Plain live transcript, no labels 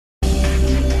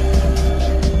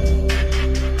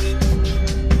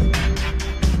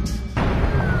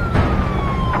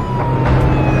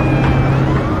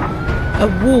A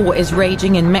war is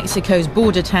raging in Mexico's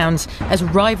border towns as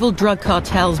rival drug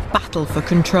cartels battle for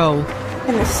control.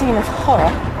 In the scene of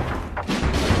horror.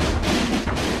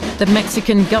 The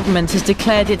Mexican government has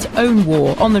declared its own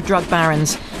war on the drug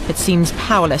barons, but seems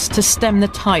powerless to stem the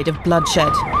tide of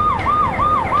bloodshed.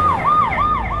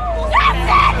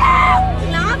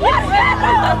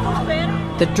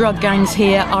 The drug gangs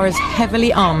here are as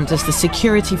heavily armed as the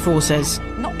security forces.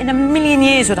 Not in a million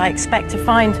years would I expect to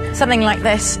find something like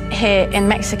this here in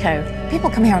Mexico. People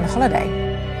come here on holiday.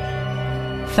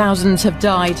 Thousands have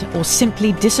died or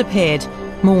simply disappeared,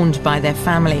 mourned by their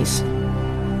families.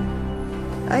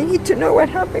 I need to know what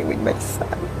happened with my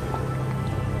son.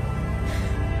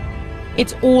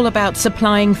 It's all about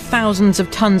supplying thousands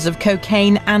of tons of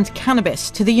cocaine and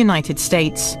cannabis to the United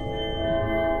States.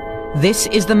 This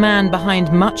is the man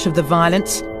behind much of the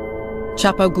violence.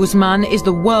 Chapo Guzmán is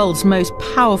the world's most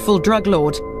powerful drug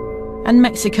lord and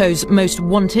Mexico's most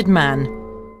wanted man.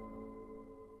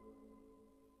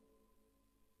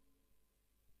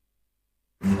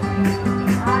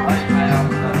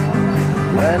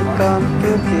 Welcome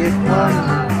to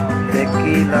Tijuana,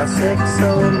 tequila,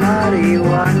 sexo,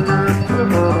 marijuana.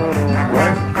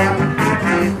 Welcome to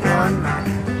Tijuana.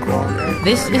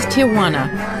 This is Tijuana,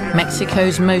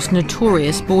 Mexico's most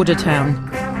notorious border town.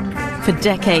 For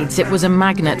decades, it was a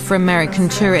magnet for American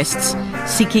tourists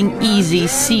seeking easy,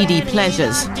 seedy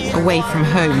pleasures away from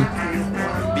home.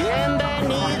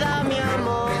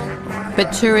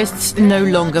 But tourists no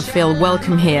longer feel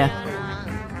welcome here.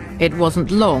 It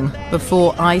wasn't long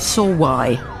before I saw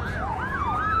why.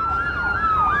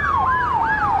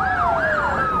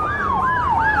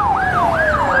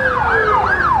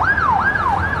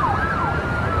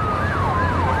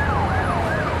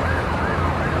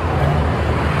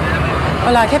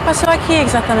 Hola, ¿qué pasó aquí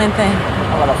exactamente?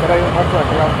 A balacera hay un muerto de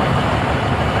aquel lado.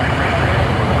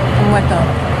 Un muerto.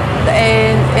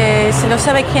 ¿Se lo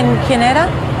sabe quién era?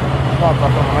 No, por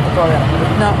el momento todavía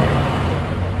no. No.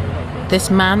 This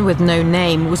man with no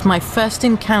name was my first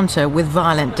encounter with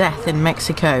violent death in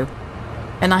Mexico,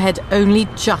 and I had only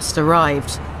just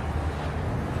arrived.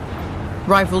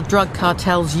 Rival drug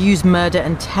cartels use murder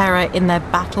and terror in their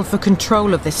battle for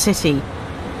control of the city,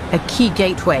 a key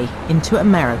gateway into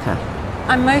America.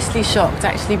 I'm mostly shocked,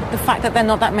 actually, the fact that there are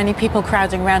not that many people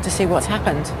crowding around to see what's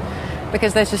happened.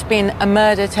 Because there's just been a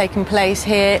murder taking place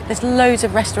here. There's loads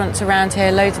of restaurants around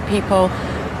here, loads of people,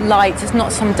 lights. It's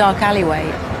not some dark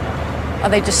alleyway. Are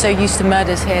they just so used to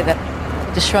murders here that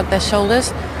they just shrug their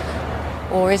shoulders?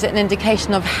 Or is it an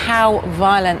indication of how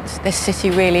violent this city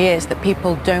really is, that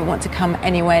people don't want to come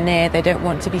anywhere near, they don't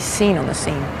want to be seen on the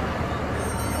scene?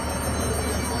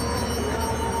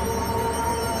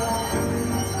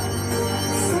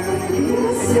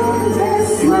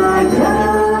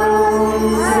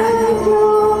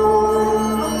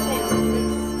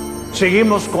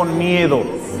 Seguimos con miedo.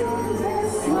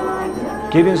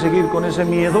 ¿Quieren seguir con ese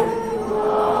miedo?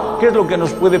 ¿Qué es lo que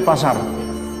nos puede pasar?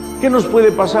 ¿Qué nos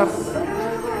puede pasar?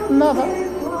 Nada.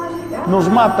 Nos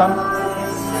matan.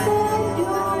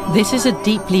 This is a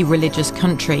deeply religious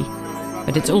country,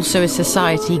 but it's also a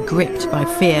society gripped by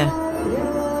fear.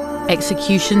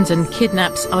 Executions and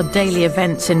kidnaps are daily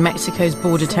events in Mexico's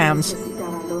border towns,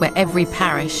 where every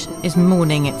parish is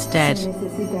mourning its dead.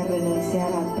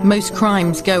 Most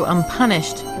crimes go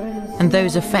unpunished, and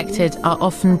those affected are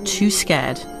often too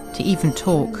scared to even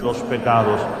talk. Los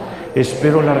pecados.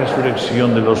 Espero la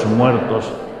resurrección de los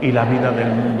muertos y la vida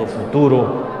del mundo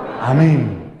futuro.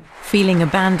 Amén. Feeling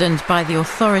abandoned by the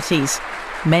authorities,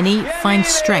 many find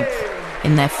strength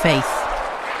in their faith.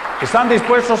 ¿Están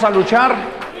dispuestos a luchar?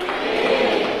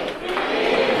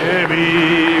 Que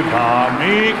viva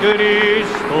mi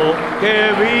Cristo,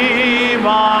 que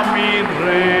viva mi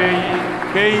Rey,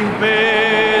 que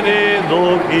impere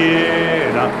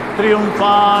doquiera,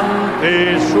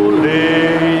 triunfante su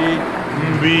ley.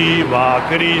 Viva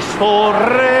Cristo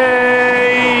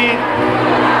Rey,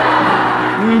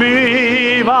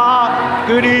 viva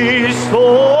Cristo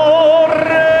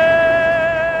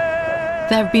Rey.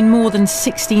 There have been more than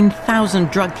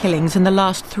 16,000 drug killings in the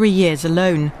last 3 years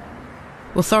alone.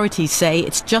 Authorities say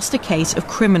it's just a case of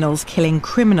criminals killing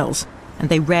criminals, and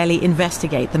they rarely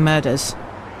investigate the murders.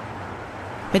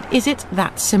 But is it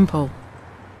that simple?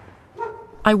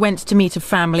 I went to meet a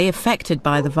family affected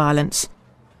by the violence.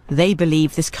 They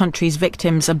believe this country's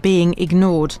victims are being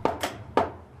ignored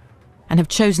and have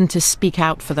chosen to speak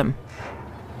out for them.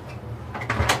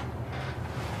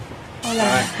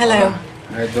 Hello. Hello.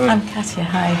 How you doing? I'm Katia.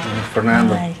 Hi. I'm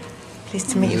Fernando. Hi. Pleased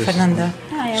to meet you, Fernando.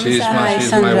 Hi, I'm She's my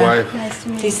Sandra. wife. Nice to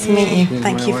meet you. Pleased to meet you. She's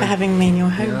Thank my you for wife. having me in your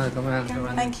home. Yeah, come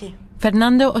on. Thank you.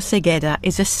 Fernando Osegueda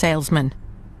is a salesman.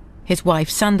 His wife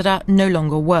Sandra no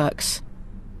longer works.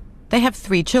 They have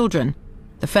 3 children.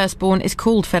 The firstborn is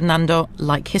called Fernando,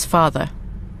 like his father.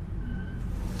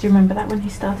 Do you remember that when he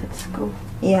started school?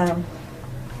 Yeah.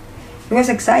 It was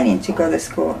exciting to go to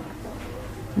school.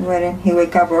 When he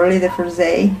wake up early the first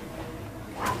day,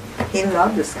 he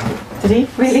loved the school. Did he?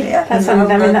 Really? Yeah,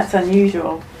 That's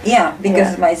unusual. Yeah,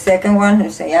 because my second one who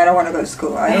say, I don't want to go to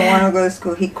school. I don't want to go to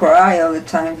school. He cry all the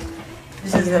time.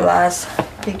 This is the last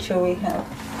picture we have.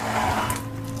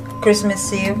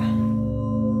 Christmas Eve.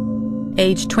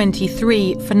 Age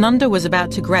 23, Fernando was about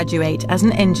to graduate as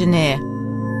an engineer.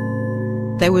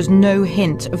 There was no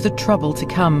hint of the trouble to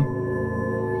come.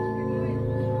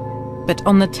 But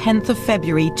on the 10th of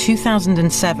February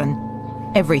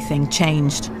 2007, everything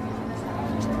changed.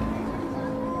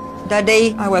 That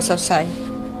day I was outside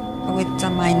with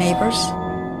my neighbors.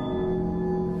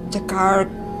 The car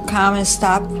come and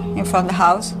stop in front of the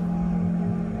house.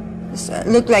 It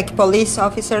looked like police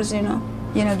officers, you know.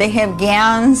 You know, they have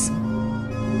guns.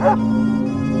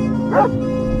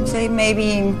 Say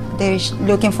maybe they're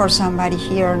looking for somebody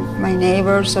here, my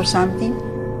neighbors or something.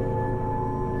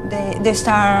 They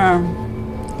start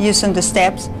using the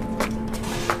steps.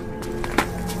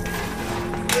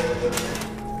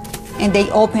 And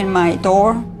they open my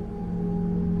door.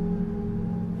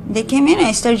 They came in and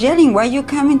I started yelling, why you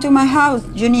coming to my house?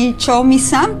 You need to show me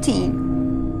something.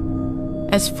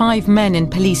 As 5 men in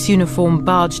police uniform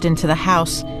barged into the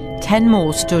house, 10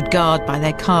 more stood guard by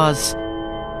their cars.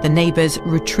 The neighbors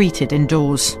retreated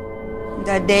indoors.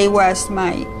 That day was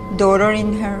my daughter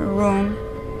in her room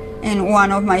and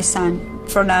one of my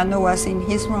sons, Fernando, was in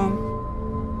his room.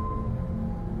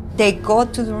 They go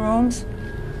to the rooms,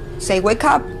 say, wake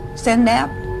up, stand up.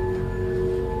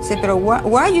 Say, but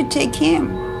why you take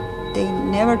him? They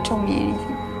never told me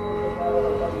anything.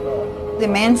 The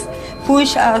men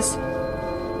pushed us,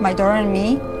 my daughter and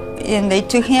me, and they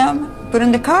took him, put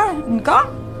in the car, and gone.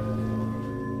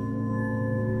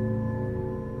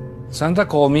 Sandra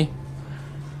called me,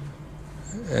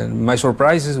 and my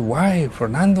surprise is, why,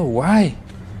 Fernando, why?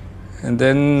 And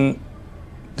then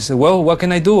I said, well, what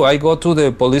can I do? I go to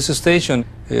the police station,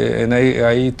 and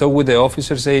I talk with the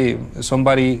officer, say,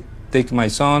 somebody take my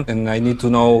son, and I need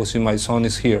to know if my son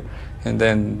is here. And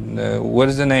then, what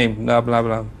is the name? Blah, blah,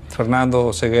 blah.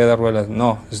 Fernando Segueda Ruelas.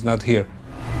 No, it's not here.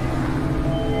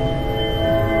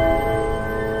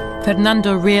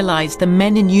 Fernando realized the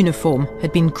men in uniform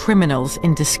had been criminals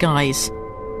in disguise.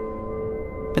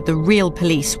 But the real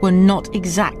police were not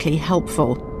exactly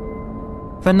helpful.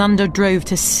 Fernando drove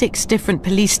to 6 different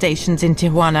police stations in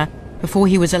Tijuana before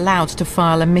he was allowed to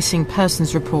file a missing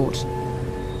persons report.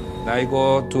 I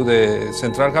go to the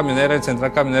Central Camionera, and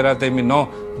Central Camionera tell me, no,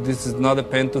 this is not a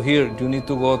pen to here. You need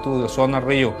to go to the Zona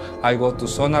Rio. I go to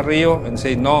Zona Rio and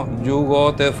say, no, you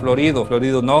go to Florido.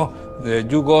 Florido, no,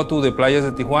 you go to the playas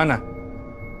de Tijuana.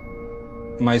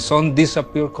 My son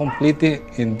disappeared completely,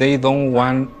 and they don't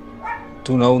want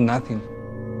to know nothing.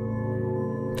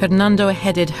 Fernando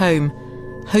headed home,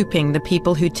 hoping the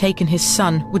people who'd taken his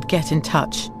son would get in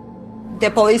touch. The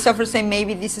police officer said,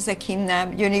 maybe this is a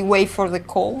kidnap. You need to wait for the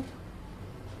call.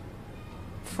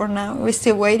 For now, we're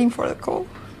still waiting for the call.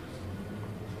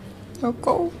 No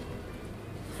call.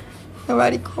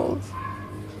 Nobody calls.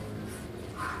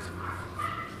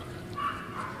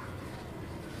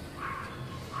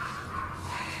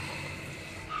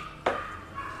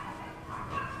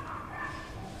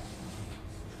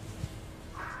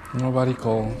 Nobody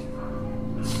called.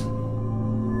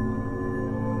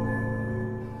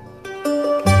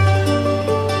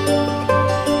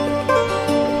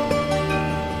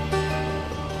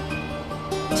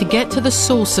 To get to the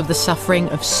source of the suffering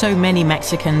of so many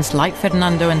Mexicans like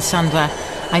Fernando and Sandra,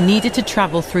 I needed to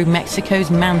travel through Mexico's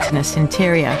mountainous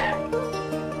interior.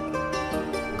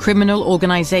 Criminal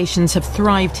organizations have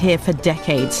thrived here for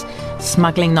decades,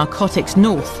 smuggling narcotics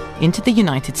north into the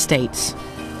United States.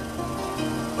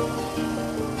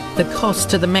 The cost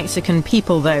to the Mexican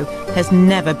people, though, has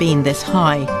never been this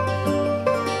high.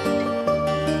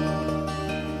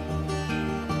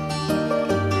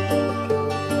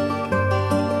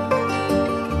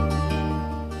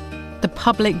 The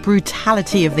public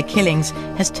brutality of the killings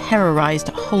has terrorized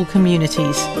whole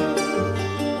communities.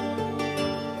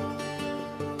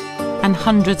 And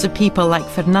hundreds of people like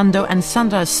Fernando and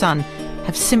Sandra's son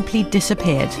have simply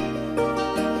disappeared.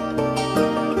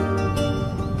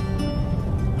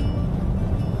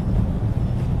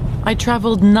 I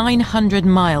traveled 900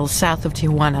 miles south of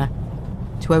Tijuana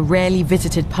to a rarely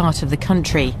visited part of the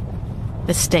country,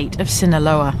 the state of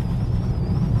Sinaloa.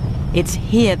 It's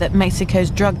here that Mexico's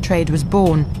drug trade was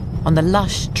born, on the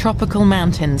lush tropical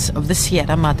mountains of the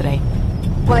Sierra Madre.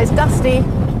 Well, it's dusty.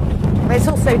 But it's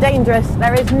also dangerous.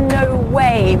 There is no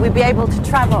way we'd be able to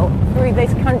travel through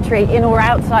this country in or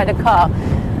outside a car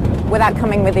without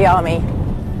coming with the army.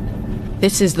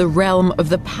 This is the realm of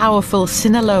the powerful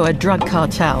Sinaloa drug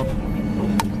cartel.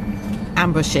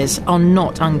 Ambushes are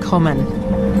not uncommon.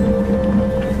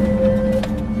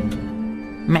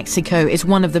 Mexico is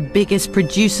one of the biggest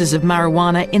producers of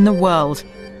marijuana in the world,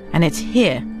 and it's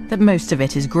here that most of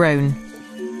it is grown.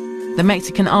 The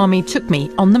Mexican army took me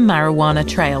on the marijuana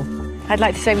trail. I'd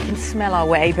like to say we can smell our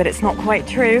way, but it's not quite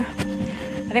true.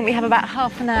 I think we have about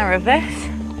half an hour of this.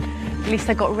 At least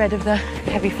I got rid of the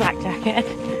heavy flak jacket.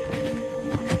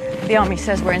 The army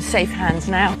says we're in safe hands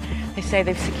now. They say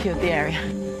they've secured the area.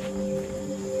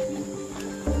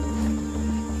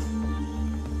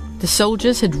 The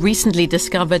soldiers had recently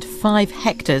discovered 5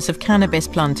 hectares of cannabis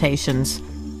plantations.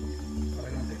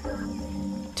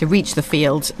 To reach the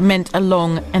fields meant a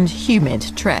long and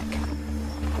humid trek.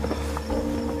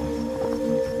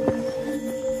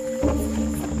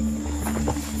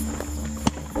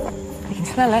 I can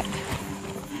smell it.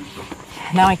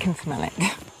 Now I can smell it.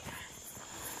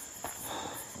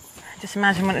 Just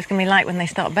imagine what it's going to be like when they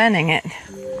start burning it.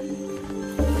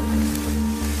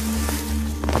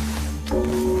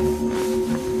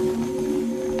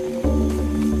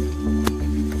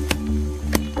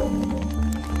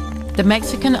 The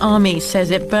Mexican army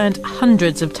says it burnt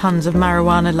hundreds of tons of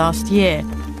marijuana last year.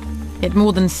 Yet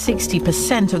more than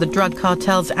 60% of the drug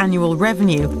cartel's annual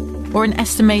revenue, or an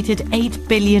estimated $8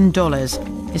 billion,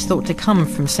 is thought to come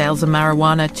from sales of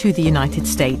marijuana to the United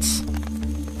States.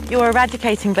 You're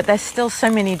eradicating, but there's still so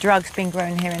many drugs being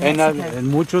grown here in Mexico. En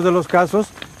muchos de los casos,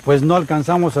 pues no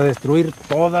alcanzamos a destruir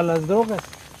todas las drogas.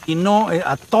 Y no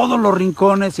a todos los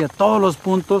rincones y a todos los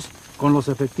puntos con los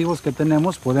efectivos que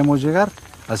tenemos podemos llegar.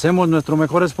 Hacemos nuestro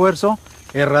mejor esfuerzo,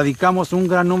 erradicamos un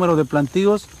gran número de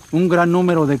plantíos, un gran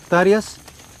número de hectáreas,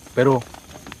 pero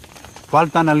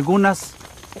faltan algunas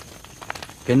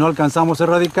que no alcanzamos a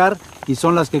erradicar y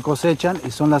son las que cosechan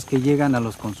y son las que llegan a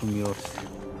los consumidores.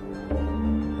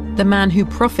 The man who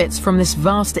profits from this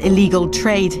vast illegal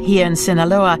trade here in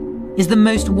Sinaloa is the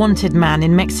most wanted man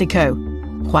in Mexico,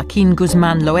 Joaquín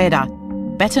Guzmán Loera,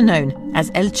 better known as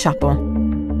El Chapo.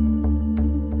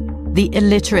 The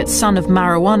illiterate son of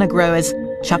marijuana growers,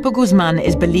 Chapo Guzmán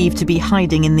is believed to be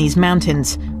hiding in these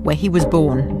mountains, where he was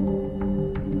born.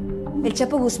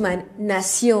 Chapo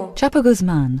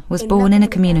Guzmán was born in a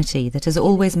community that has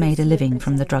always made a living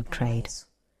from the drug trade.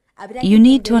 You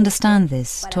need to understand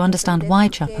this to understand why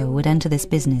Chapo would enter this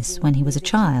business when he was a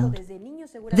child.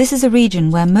 This is a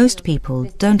region where most people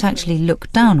don't actually look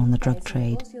down on the drug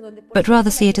trade, but rather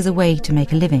see it as a way to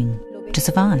make a living, to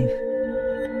survive.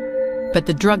 But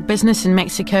the drug business in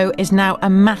Mexico is now a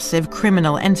massive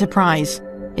criminal enterprise.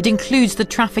 It includes the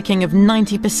trafficking of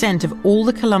 90% of all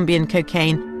the Colombian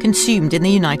cocaine consumed in the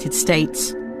United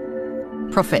States.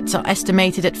 Profits are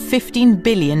estimated at $15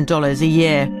 billion a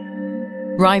year.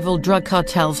 Rival drug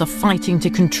cartels are fighting to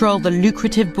control the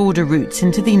lucrative border routes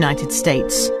into the United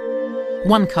States.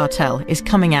 One cartel is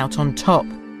coming out on top.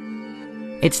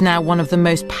 It's now one of the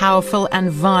most powerful and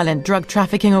violent drug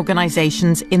trafficking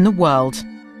organizations in the world.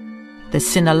 The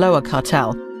Sinaloa cartel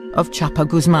of Chapo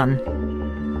Guzmán.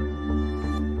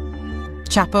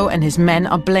 Chapo and his men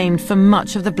are blamed for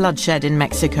much of the bloodshed in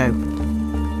Mexico.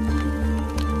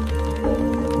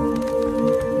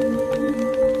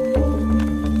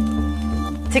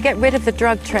 To get rid of the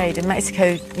drug trade in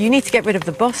Mexico, you need to get rid of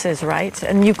the bosses, right?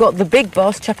 And you've got the big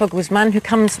boss, Chapo Guzmán, who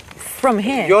comes from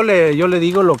here. Yo le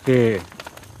digo lo que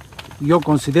yo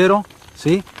considero,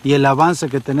 ¿sí? Y el avance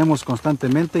que tenemos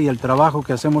constantemente y el trabajo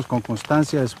que hacemos con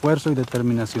constancia, esfuerzo y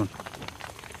determinación.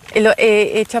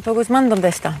 ¿Y Chapo Guzmán dónde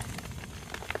está?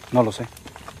 No lo sé.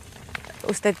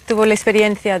 ¿Usted tuvo la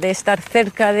experiencia de estar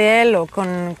cerca de él o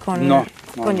con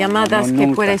llamadas que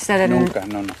nunca, puede ser en... Nunca.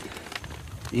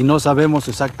 Y no sabemos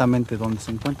exactamente dónde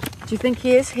se encuentra. Do you think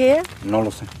he is here? No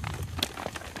lo sé.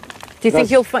 Do you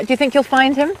think you'll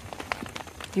find him?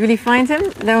 You really find him?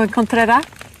 ¿Lo encontrará?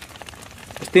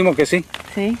 Estimo que sí.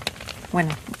 Sí.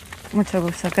 Bueno, mucho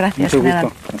gusto. Gracias. Mucho gusto.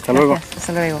 General. Hasta luego.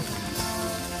 Hasta luego.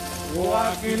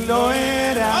 Joaquín lo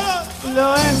era,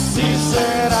 lo es y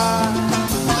será.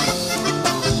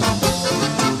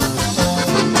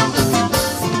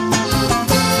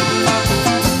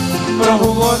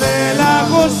 Prófugo de la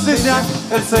justicia,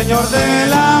 el señor de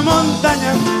la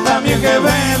montaña, también que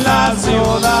ve en la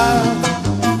ciudad.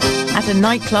 At a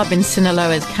nightclub in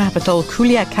Sinaloa's capital,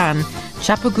 Culiacán,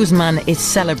 Chapo Guzmán is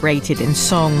celebrated in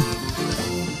song.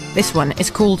 This one is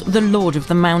called The Lord of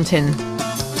the Mountain.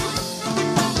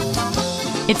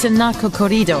 It's a narco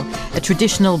corrido, a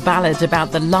traditional ballad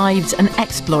about the lives and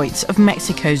exploits of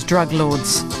Mexico's drug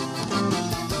lords.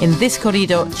 In this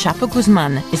corrido, Chapo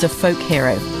Guzmán is a folk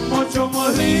hero.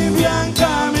 Muchos limpian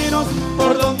caminos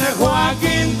por donde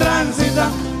Joaquín transita,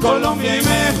 Colombia y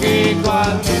México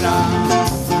admiran.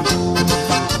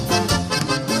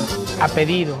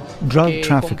 Drug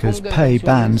traffickers pay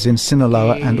bands in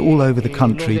Sinaloa and all over the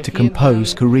country to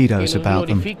compose corridos about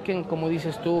them.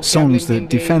 Songs that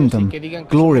defend them,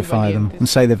 glorify them and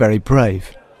say they're very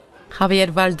brave. Javier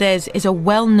Valdez is a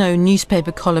well-known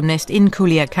newspaper columnist in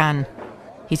Culiacán.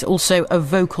 He's also a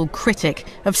vocal critic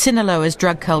of Sinaloa's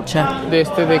drug culture. De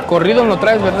corrido no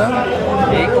traes, ¿verdad?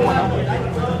 Sí, cómo no.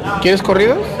 ¿Quieres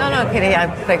corridos? No,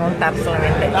 quería preguntar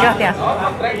solamente. Gracias.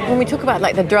 When we talk about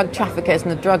like the drug traffickers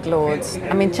and the drug lords,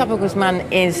 I mean, Chapo Guzmán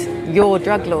is your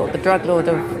drug lord, the drug lord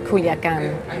of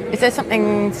Culiacán. Is there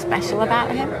something special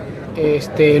about him?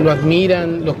 Lo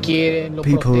admiran, lo quieren, lo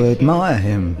People protegen, admire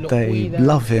him, they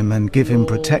love him and give him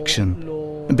protection.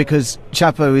 Because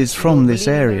Chapo is from this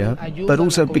area, but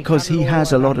also because he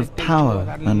has a lot of power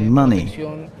and money,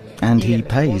 and he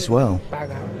pays well.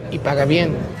 Y paga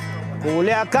bien.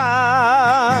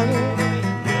 Culiacán,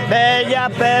 bella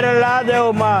perla de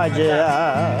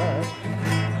Humaya.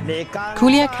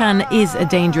 Culiacán is a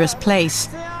dangerous place,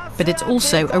 but it's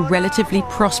also a relatively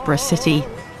prosperous city.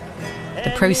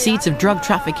 The proceeds of drug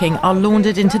trafficking are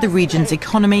laundered into the region's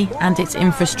economy and its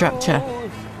infrastructure,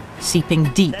 seeping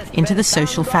deep into the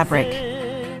social fabric.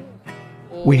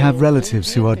 We have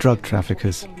relatives who are drug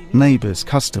traffickers, neighbours,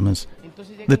 customers.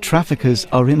 The traffickers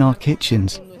are in our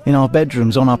kitchens, in our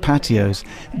bedrooms, on our patios.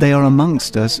 They are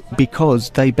amongst us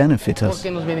because they benefit us.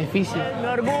 Ser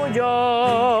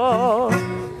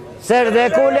de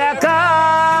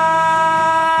Culiacán.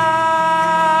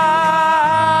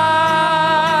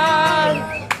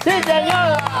 Sí,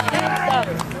 señor.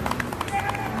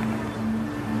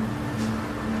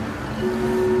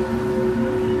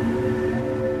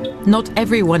 Not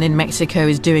everyone in Mexico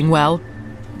is doing well.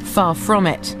 Far from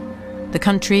it. The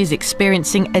country is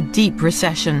experiencing a deep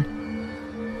recession.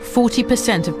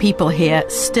 40% of people here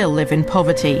still live in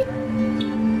poverty.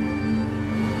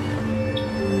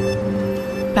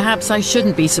 Perhaps I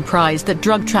shouldn't be surprised that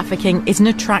drug trafficking is an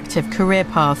attractive career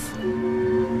path.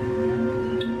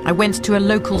 I went to a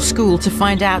local school to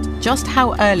find out just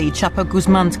how early Chapo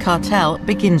Guzmán's cartel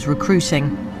begins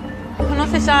recruiting.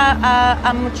 ¿Conoces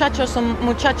a muchachos o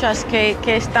muchachas que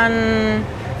están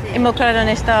involucrados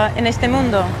en este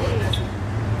mundo?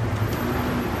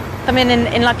 También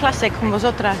en la clase con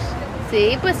vosotras.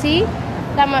 Sí, pues sí.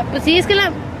 Pues sí, es que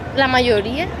la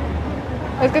mayoría.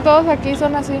 Es que todos aquí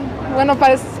son así. Bueno,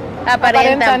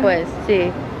 aparentan, pues,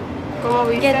 sí. ¿Cómo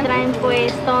visten? ¿Qué traen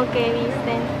puesto? ¿Qué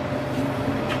visten?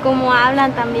 ¿Cómo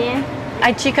hablan también?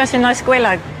 Hay chicas en la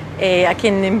escuela a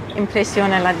quien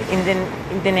impresiona el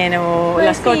dinero, pues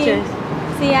los coches.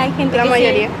 Sí, hay gente la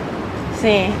mayoría.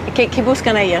 Sí, ¿qué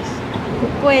buscan ellas?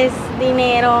 Pues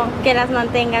dinero, que las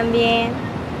mantengan bien,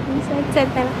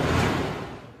 etcétera.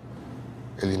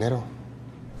 El dinero.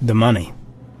 The money.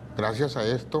 Gracias a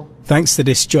esto. Thanks to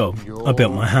this job, I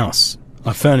built my house.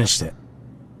 I furnished it.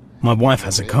 My wife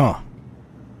has a car.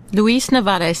 Luis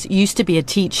Navarez used to be a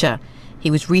teacher. He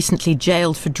was recently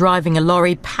jailed for driving a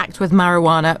lorry packed with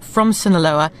marijuana from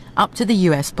Sinaloa up to the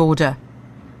US border,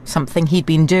 something he'd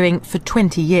been doing for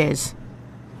 20 years.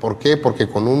 ¿Por qué? Porque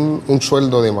con un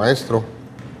sueldo de maestro.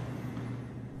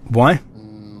 Why?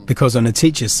 Because on a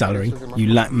teacher's salary, you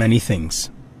lack many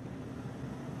things.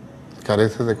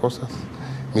 Careces de cosas.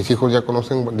 Mis hijos ya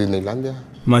conocen Disneylandia.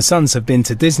 My sons have been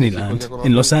to Disneyland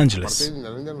in Los Angeles,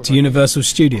 to Universal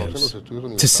Studios,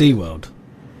 to SeaWorld.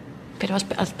 Pero has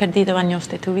perdido años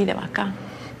de tu vida acá.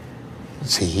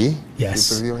 Sí.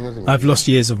 Yes, I've lost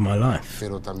years of my life,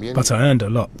 but I earned a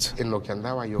lot.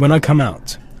 When I come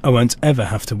out, I won't ever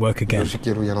have to work again.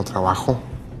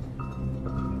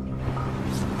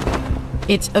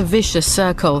 It's a vicious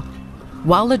circle.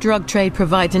 While the drug trade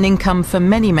provides an income for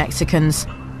many Mexicans,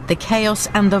 the chaos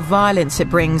and the violence it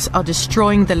brings are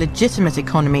destroying the legitimate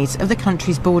economies of the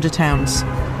country's border towns.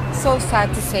 So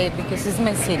sad to say because it's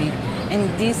my city, and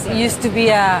this used to be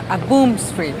a boom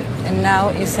street, and now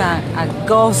it's a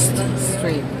ghost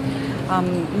street.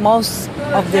 Most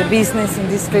of the business in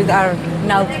this street are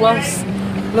now closed.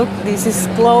 Look, this is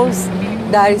closed,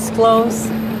 that is closed,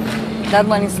 that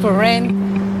one is for rent.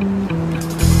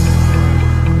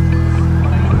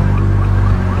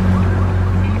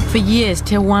 For years,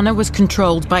 Tijuana was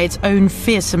controlled by its own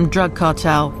fearsome drug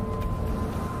cartel.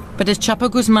 But as Chapo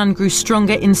Guzmán grew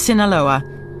stronger in Sinaloa,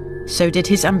 so did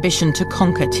his ambition to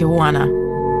conquer Tijuana.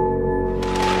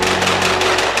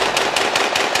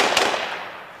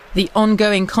 The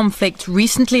ongoing conflict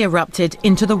recently erupted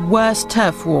into the worst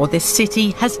turf war this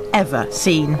city has ever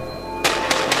seen.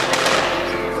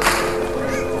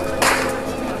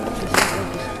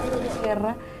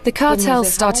 The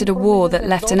cartels started a war that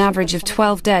left an average of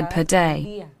 12 dead per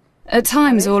day. At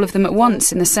times, all of them at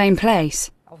once in the same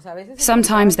place.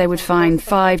 Sometimes they would find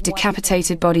 5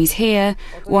 decapitated bodies here,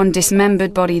 1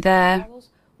 dismembered body there.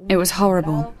 It was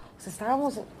horrible.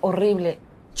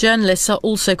 Journalists are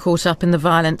also caught up in the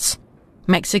violence.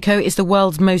 Mexico is the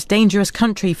world's most dangerous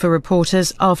country for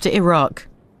reporters after Iraq.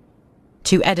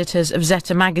 2 editors of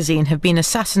Zeta magazine have been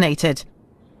assassinated,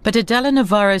 but Adela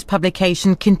Navarro's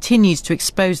publication continues to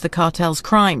expose the cartel's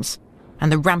crimes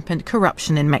and the rampant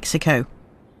corruption in Mexico.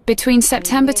 Between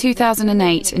September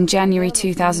 2008 and January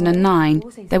 2009,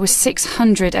 there were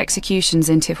 600 executions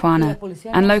in Tijuana,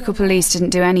 and local police didn't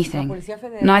do anything.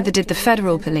 Neither did the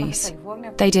federal police.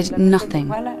 They did nothing.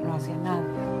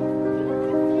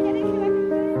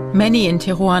 Many in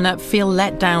Tijuana feel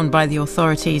let down by the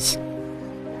authorities.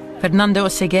 Fernando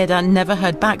Osegueda never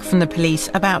heard back from the police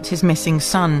about his missing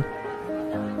son.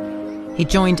 He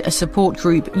joined a support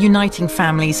group uniting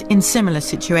families in similar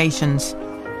situations.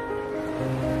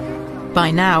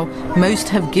 By now, most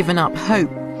have given up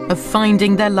hope of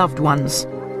finding their loved ones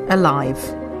alive.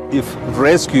 If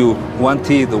rescue 1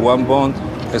 teeth, 1 bone,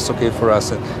 it's okay for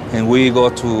us. And we go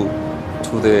to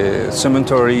the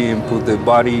cemetery and put the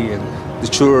body and the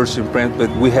church and pray, but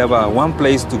we have one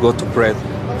place to go to pray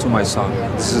to my son.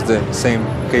 This is the same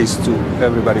case to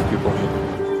everybody, people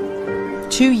here.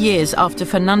 2 years after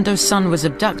Fernando's son was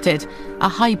abducted, a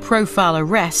high-profile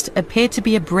arrest appeared to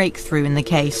be a breakthrough in the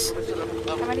case.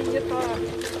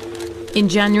 In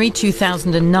January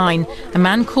 2009, a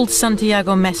man called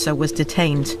Santiago Mesa was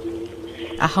detained.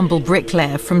 A humble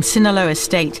bricklayer from Sinaloa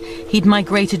State, he'd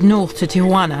migrated north to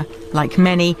Tijuana, like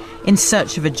many, in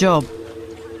search of a job.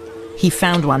 He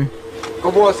found one.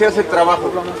 ¿Cómo hacías el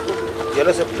trabajo? Yo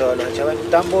los echaba en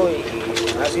un tambo y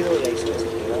ácido y ahí se les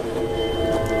quedaba.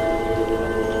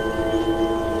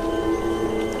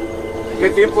 ¿Qué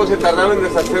tiempo se tardaron en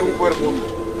deshacer un cuerpo?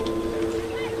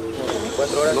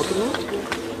 4 horas.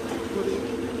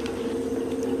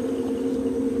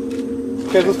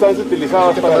 ¿Qué sustancias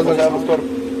utilizabas para deshacer los cuerpos?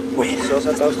 Pues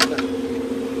sosa cáustica.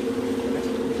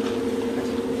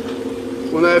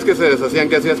 Una vez que se deshacían,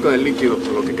 ¿qué hacías con el líquido,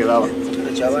 con lo que quedaba? Lo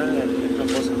echaban en una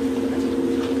fosa.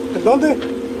 ¿En dónde?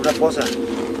 Una fosa.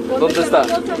 ¿Dónde está?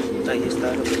 Ahí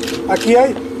está. ¿Aquí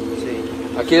hay? Sí.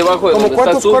 ¿Aquí debajo de donde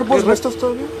estás tú? ¿Cuántos cuerpos restos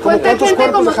todavía? ¿Cuántos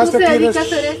cuerpos dejaste aquí?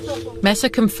 Mesa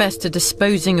confessed to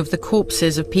disposing of the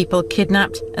corpses of people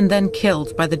kidnapped and then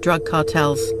killed by the drug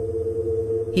cartels.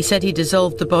 He said he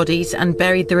dissolved the bodies and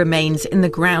buried the remains in the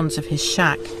grounds of his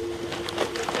shack.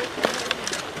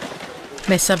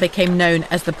 Mesa became known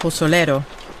as the pozolero,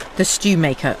 the stew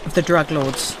maker of the drug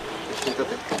lords.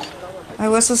 I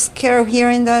was so scared of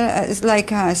hearing that. It's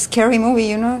like a scary movie,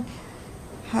 you know.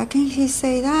 How can he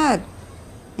say that?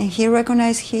 And he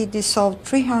recognized he dissolved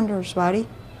 300's body.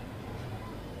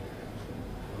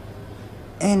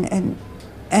 And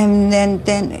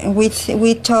then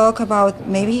we talk about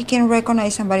maybe he can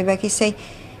recognize somebody, but he say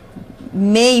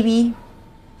maybe.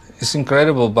 It's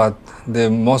incredible, but the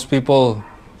most people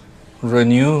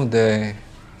renew the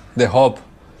hope,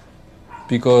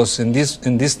 because in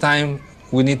this time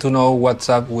we need to know what's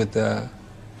up with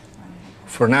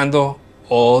Fernando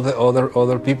or the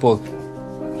other people.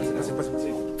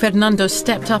 Fernando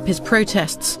stepped up his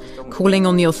protests, calling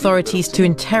on the authorities to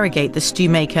interrogate the stew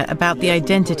maker about the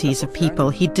identities of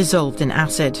people he'd dissolved in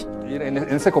acid. En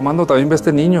ese comando también ve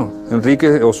este niño,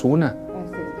 Enrique Osuna.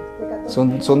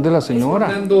 Son de la señora.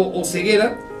 Fernando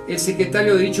Osegueda, el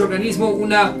secretario de dicho organismo,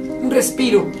 un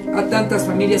respiro a tantas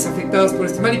familias afectadas por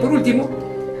este mal. Y por último,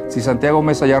 si Santiago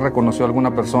Mesa ya reconoció a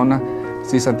alguna persona,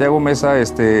 si Santiago Mesa,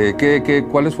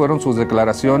 ¿cuáles fueron sus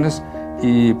declaraciones?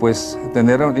 Y pues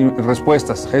tener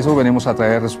respuestas. Eso venimos a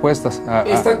traer respuestas.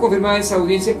 ¿Está confirmada esa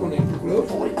audiencia con el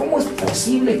procurador? ¿Cómo es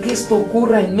posible que esto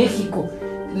ocurra en México?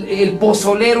 El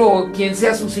pozolero, quien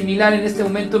sea su similar en este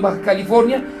momento en Baja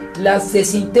California, las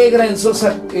desintegra en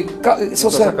sosa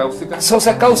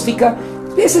cáustica.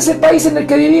 Ese es el país en el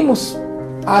que vivimos.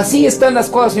 Así están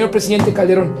las cosas, señor presidente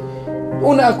Calderón.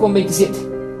 1:27.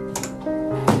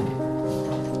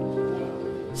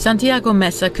 Santiago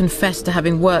Mesa confessed to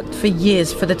having worked for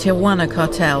years for the Tijuana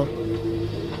cartel.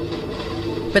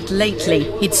 But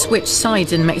lately, he'd switched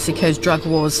sides in Mexico's drug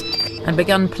wars and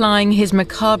begun plying his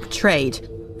macabre trade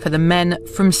for the men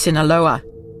from Sinaloa,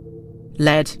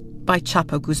 led by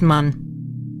Chapo Guzmán.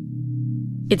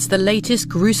 It's the latest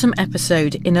gruesome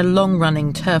episode in a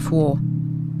long-running turf war.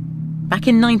 Back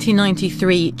in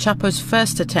 1993, Chapo's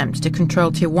first attempt to control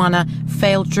Tijuana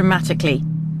failed dramatically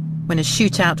when a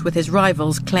shootout with his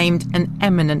rivals claimed an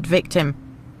eminent victim.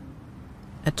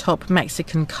 A top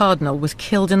Mexican cardinal was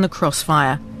killed in the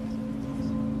crossfire.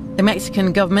 The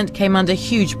Mexican government came under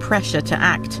huge pressure to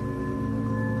act,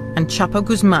 and Chapo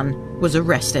Guzmán was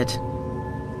arrested.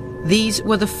 These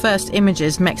were the first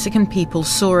images Mexican people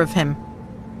saw of him.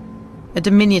 A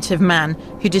diminutive man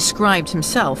who described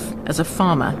himself as a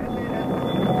farmer.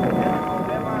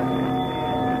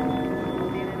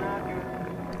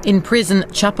 In prison,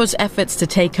 Chapo's efforts to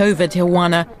take over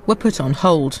Tijuana were put on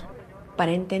hold.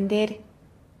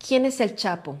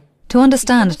 To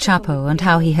understand Chapo and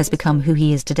how he has become who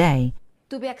he is today,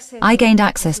 I gained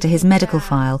access to his medical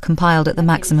file compiled at the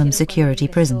maximum security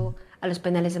prison.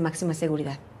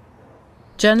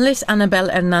 Journalist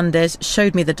Anabel Hernandez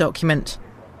showed me the document.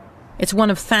 It's one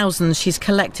of thousands she's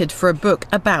collected for a book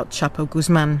about Chapo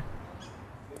Guzmán.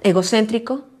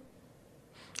 Egocéntrico,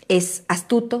 es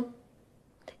astuto.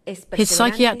 His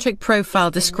psychiatric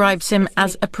profile describes him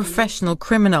as a professional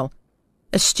criminal,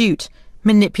 astute,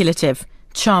 manipulative,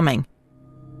 charming,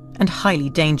 and highly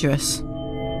dangerous.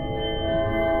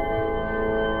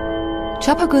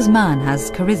 Chapo Guzmán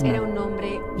has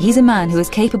charisma. He's a man who is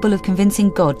capable of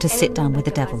convincing God to sit down with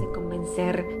the devil.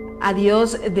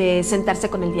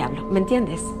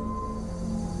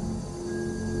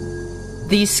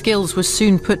 These skills were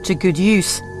soon put to good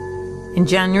use. In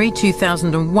January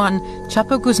 2001,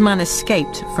 Chapo Guzmán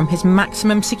escaped from his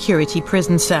maximum security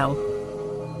prison cell.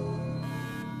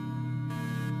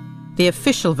 The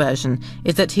official version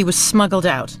is that he was smuggled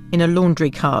out in a laundry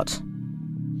cart.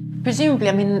 Presumably,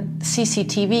 I mean,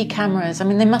 CCTV cameras, I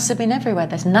mean, they must have been everywhere.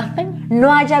 There's nothing? No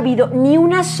haya habido ni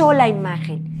una sola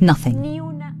imagen. Nothing.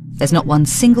 There's not one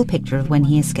single picture of when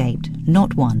he escaped.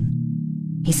 Not one.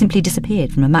 He simply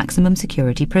disappeared from a maximum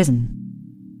security prison.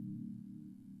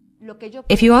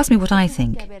 If you ask me what I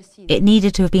think, it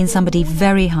needed to have been somebody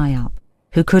very high up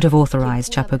who could have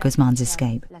authorized Chapo Guzmán's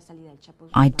escape.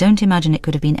 I don't imagine it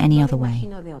could have been any other way.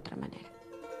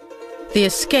 The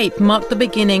escape marked the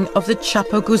beginning of the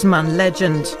Chapo Guzmán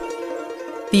legend.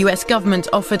 The US government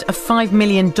offered a $5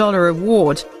 million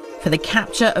reward for the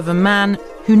capture of a man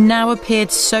who now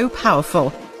appeared so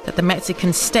powerful that the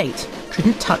Mexican state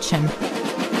couldn't touch him.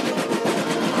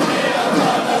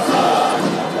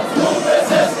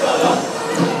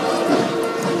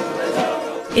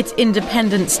 It's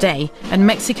Independence Day, and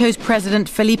Mexico's President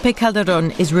Felipe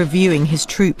Calderón is reviewing his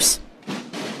troops.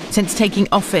 Since taking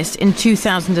office in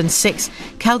 2006,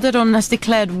 Calderón has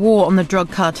declared war on the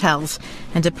drug cartels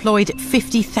and deployed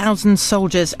 50,000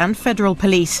 soldiers and federal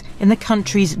police in the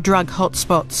country's drug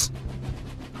hotspots.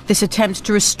 This attempt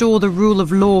to restore the rule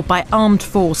of law by armed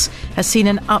force has seen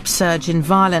an upsurge in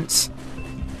violence.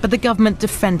 But the government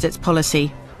defends its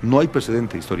policy. There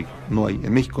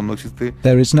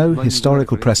is no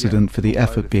historical precedent for the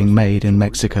effort being made in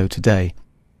Mexico today.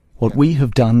 What we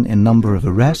have done in number of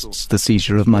arrests, the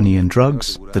seizure of money and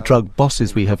drugs, the drug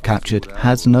bosses we have captured,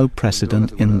 has no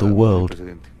precedent in the world.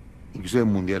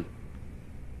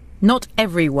 Not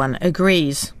everyone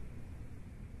agrees.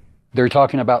 They're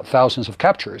talking about thousands of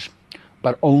captures,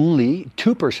 but only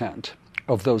 2%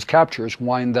 of those captures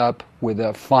wind up with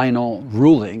a final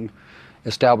ruling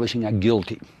establishing a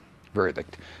guilty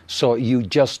verdict. So you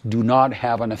just do not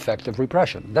have an effective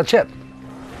repression. That's it.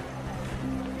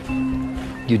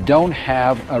 You don't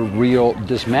have a real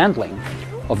dismantling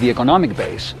of the economic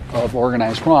base of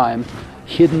organized crime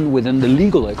hidden within the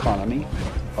legal economy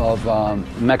of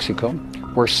Mexico,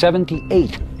 where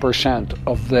 78%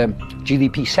 of the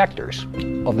GDP sectors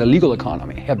of the legal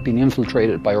economy have been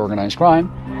infiltrated by organized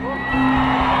crime.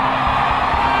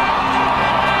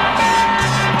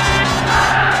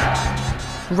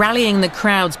 Rallying the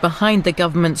crowds behind the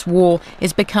government's war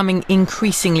is becoming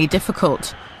increasingly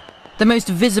difficult. The most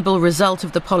visible result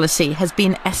of the policy has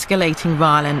been escalating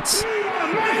violence.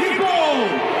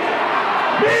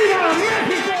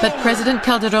 But President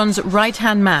Calderón's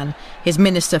right-hand man, his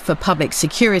Minister for Public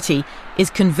Security, is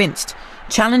convinced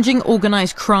challenging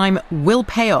organized crime will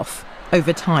pay off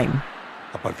over time.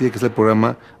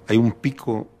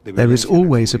 There is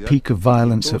always a peak of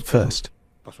violence at first.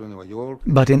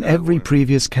 But in every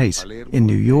previous case, in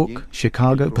New York,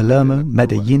 Chicago, Palermo,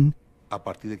 Medellin,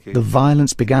 the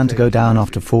violence began to go down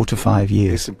after 4 to 5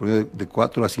 years.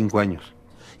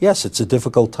 Yes, it's a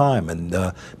difficult time,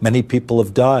 and many people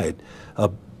have died.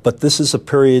 But this is a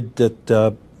period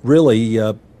that really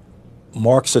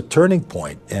marks a turning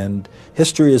point, and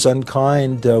history is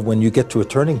unkind. When you get to a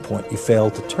turning point, you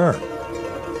fail to turn.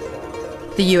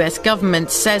 The US government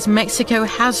says Mexico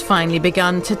has finally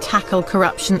begun to tackle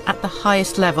corruption at the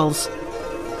highest levels.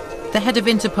 The head of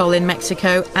Interpol in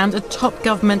Mexico and a top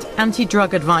government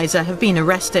anti-drug advisor have been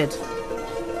arrested.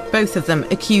 Both of them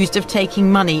accused of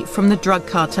taking money from the drug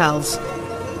cartels.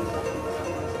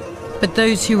 But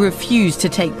those who refuse to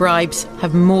take bribes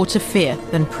have more to fear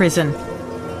than prison.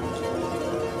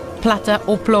 Plata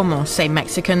o plomo, say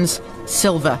Mexicans,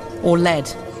 silver or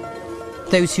lead.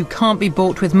 Those who can't be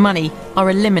bought with money are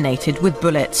eliminated with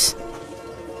bullets.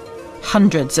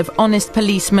 Hundreds of honest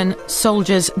policemen,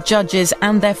 soldiers, judges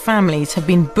and their families have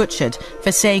been butchered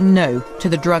for saying no to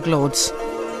the drug lords.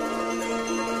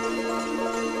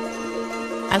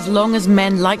 As long as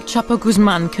men like Chapo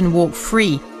Guzmán can walk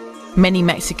free, many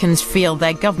Mexicans feel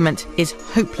their government is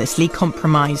hopelessly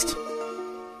compromised.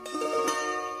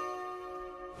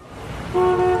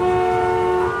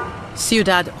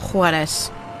 Ciudad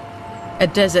Juárez, a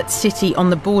desert city on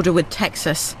the border with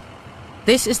Texas.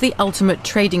 This is the ultimate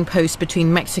trading post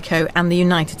between Mexico and the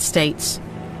United States.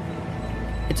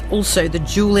 It's also the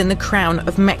jewel in the crown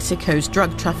of Mexico's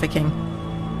drug trafficking.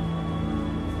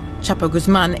 Chapo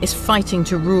Guzmán is fighting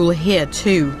to rule here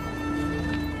too.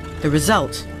 The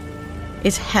result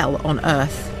is hell on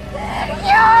earth.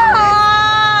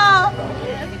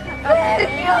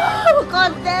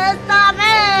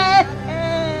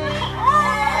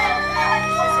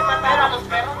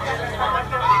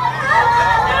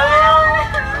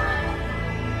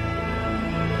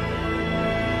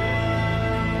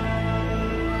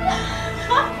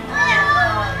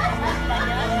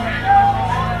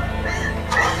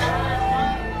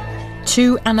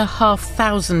 Two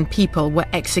 2,500 people were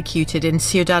executed in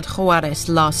Ciudad Juárez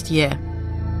last year.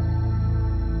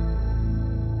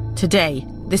 Today,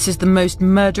 this is the most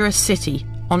murderous city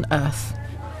on earth.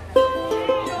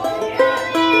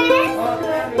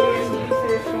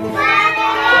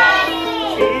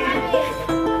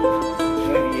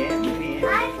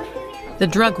 The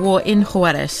drug war in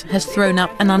Juárez has thrown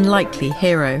up an unlikely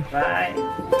hero.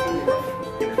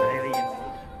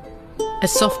 A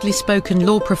softly spoken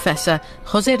law professor,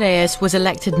 José Reyes was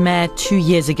elected mayor 2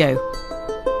 years ago.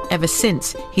 Ever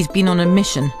since, he's been on a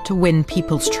mission to win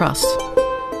people's trust.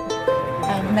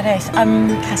 Reyes, I'm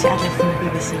Cassie Adler from the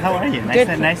BBC. How are you?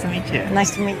 Nice to meet you.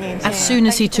 Nice to meet you. As soon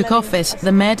as he took office,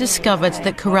 the mayor discovered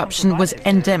that corruption was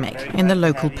endemic in the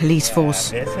local police force.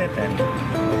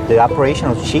 The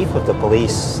operational chief of the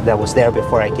police that was there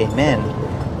before I came in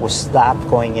was stopped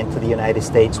going into the United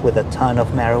States with a ton of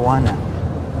marijuana.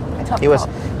 He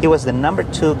was the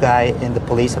 #2 guy in the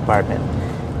police department,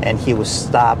 and he was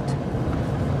stopped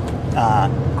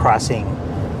crossing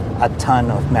a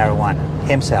ton of marijuana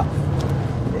himself.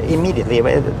 Immediately,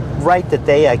 right the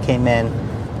day I came in,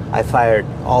 I fired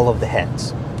all of the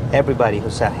heads. Everybody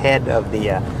who's a head of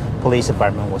the police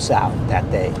department was out that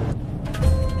day.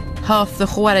 Half the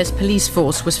Juárez police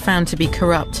force was found to be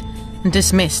corrupt and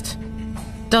dismissed.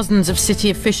 Dozens of city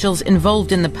officials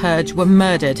involved in the purge were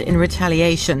murdered in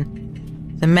retaliation.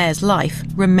 The mayor's life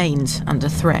remains under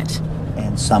threat.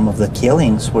 And some of the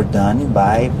killings were done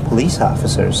by police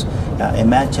officers.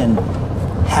 Imagine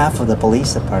half of the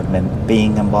police department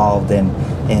being involved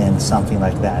in something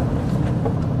like that.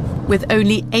 With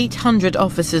only 800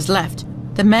 officers left,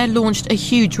 the mayor launched a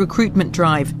huge recruitment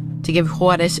drive to give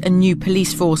Juárez a new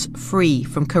police force free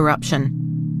from corruption.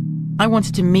 I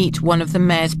wanted to meet one of the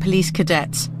mayor's police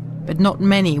cadets, but not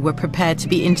many were prepared to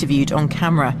be interviewed on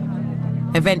camera.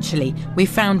 Eventually, we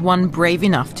found one brave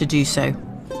enough to do so.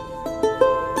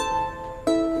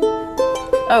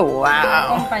 Oh,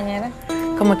 wow.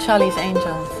 Como Charlie's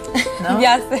Angels. No?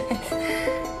 Ya sé.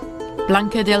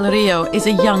 Blanca del Rio is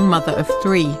a young mother of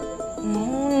 3.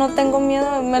 No tengo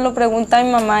miedo. Me lo pregunta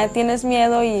mi mamá, ¿tienes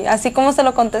miedo? Y así como se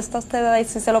lo contesta a usted, ahí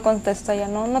sí se lo contesto a ella.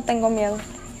 No tengo miedo.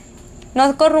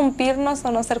 No corrompirnos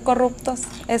o no ser corruptos.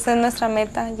 Esa es nuestra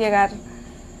meta, llegar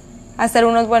a ser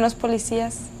unos buenos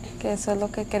policías, que eso es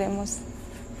lo que queremos.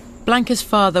 Blanca's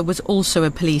father was also a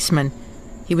policeman.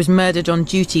 He was murdered on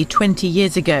duty 20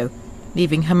 years ago,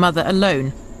 leaving her mother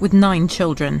alone with 9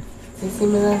 children. Sí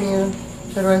me da miedo,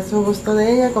 pero es un gusto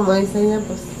de ella, como dice ella,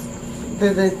 pues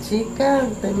desde chica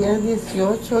tenía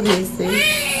 18, 16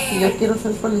 y yo quiero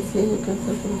ser policía, yo quiero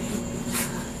ser policía.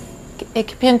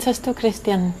 ¿Qué piensas tú,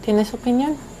 Cristian? ¿Tienes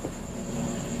opinión?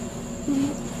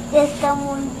 Está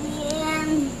muy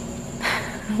bien.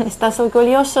 ¿Estás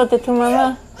orgulloso de tu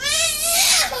mamá?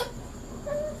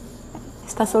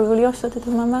 ¿Estás orgulloso de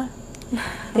tu mamá?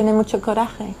 Tiene mucho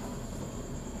coraje.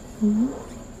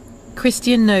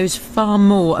 Christian knows far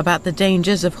more about the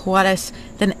dangers of Juárez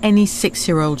than any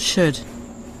 6-year-old should.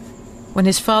 When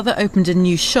his father opened a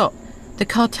new shop, the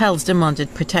cartels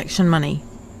demanded protection money.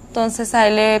 Entonces a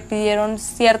él le pidieron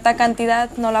cierta cantidad,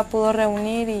 no la pudo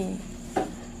reunir y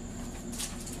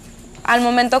al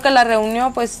momento que la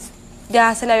reunió, pues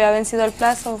ya se le había vencido el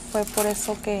plazo, fue por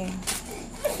eso que...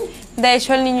 De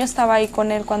hecho, el niño estaba ahí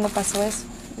con él cuando pasó eso,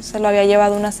 se lo había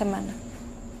llevado una semana.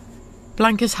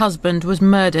 Blanca's husband was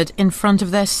murdered in front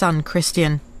of their son,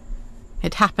 Christian.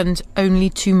 It happened only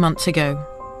 2 months ago.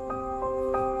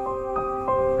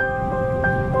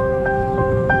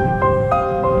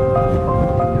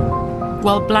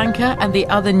 While Blanca and the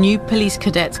other new police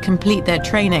cadets complete their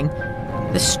training,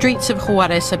 the streets of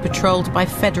Juarez are patrolled by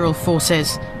federal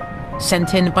forces,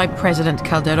 sent in by President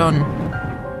Calderón.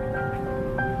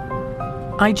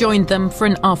 I joined them for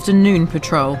an afternoon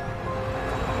patrol.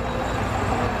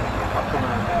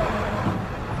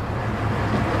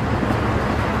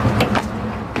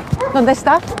 ¿Dónde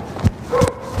está?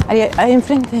 Ahí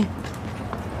enfrente.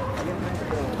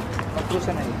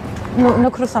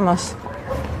 No cruzamos.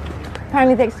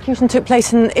 Apparently the execution took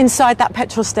place inside that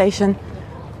petrol station.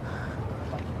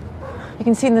 You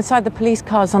can see inside the police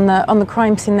cars on the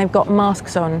crime scene they've got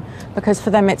masks on, because for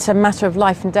them it's a matter of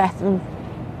life and death, and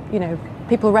you know,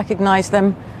 people recognise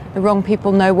them, the wrong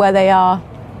people know where they are.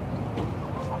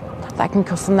 That can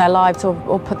cost them their lives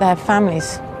or put their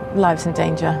families' lives in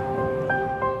danger.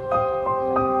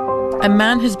 A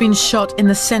man has been shot in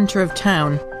the centre of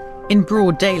town, in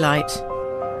broad daylight.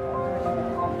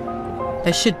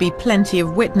 There should be plenty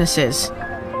of witnesses.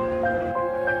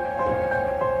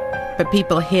 But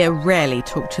people here rarely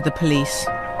talk to the police.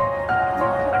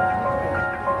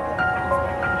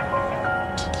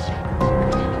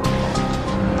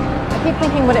 I keep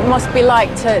thinking what it must be like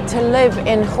to live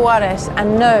in Juarez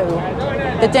and know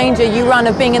the danger you run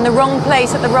of being in the wrong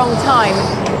place at the wrong time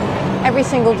every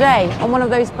single day on one of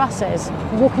those buses,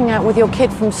 walking out with your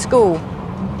kid from school,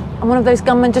 and one of those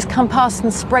gunmen just come past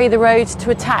and spray the roads to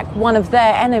attack one of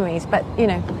their enemies, but you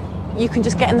know, you can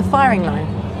just get in the firing line.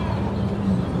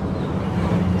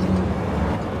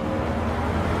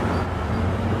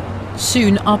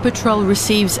 Soon our patrol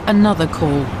receives another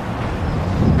call.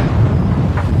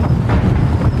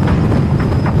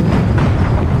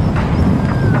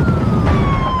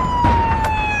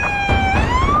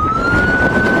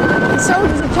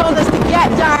 Soldiers have told us to get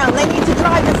down. They need to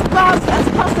drive as fast as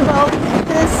possible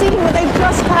to the scene where they've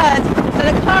just heard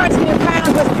that a car has been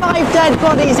found with 5 dead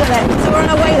bodies in it. So we're on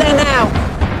our way there now.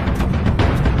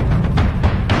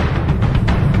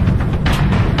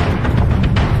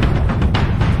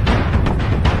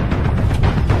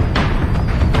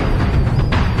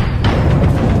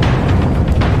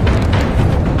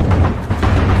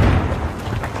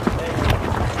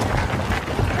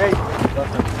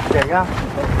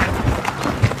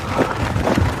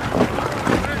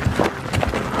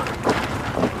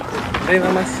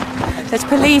 There's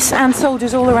police and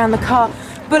soldiers all around the car,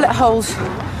 bullet holes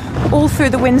all through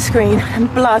the windscreen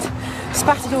and blood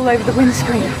spattered all over the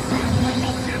windscreen.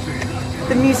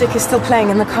 The music is still playing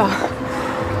in the car.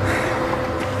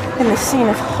 In this scene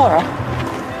of horror,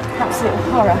 absolute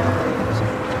horror.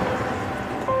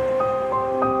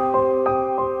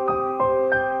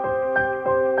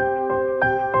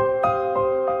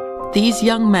 These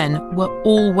young men were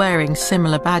all wearing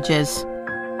similar badges.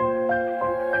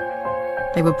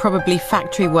 They were probably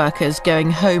factory workers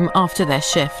going home after their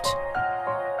shift.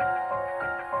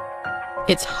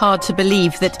 It's hard to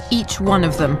believe that each one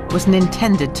of them was an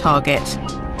intended target,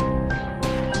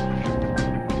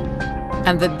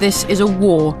 and that this is a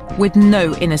war with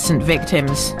no innocent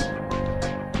victims.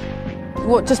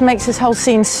 What just makes this whole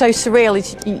scene so surreal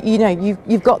is, you know,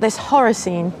 you've got this horror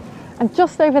scene, and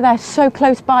just over there, so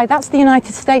close by, that's the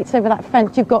United States over that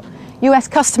fence. You've got US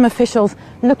custom officials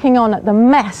looking on at the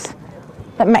mess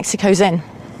that Mexico's in.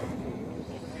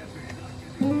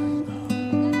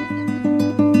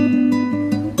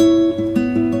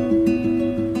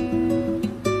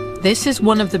 This is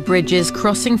one of the bridges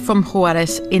crossing from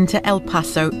Juarez into El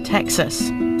Paso, Texas.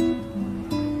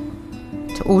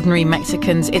 To ordinary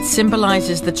Mexicans, it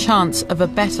symbolizes the chance of a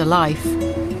better life.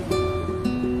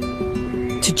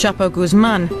 To Chapo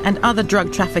Guzmán and other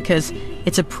drug traffickers,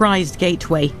 it's a prized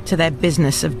gateway to their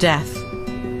business of death.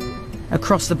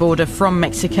 Across the border from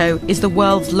Mexico is the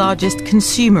world's largest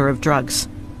consumer of drugs,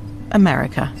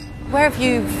 America. Where have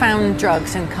you found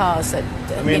drugs in cars that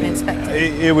have been inspected?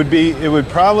 It would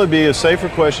probably be a safer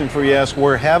question for you to ask,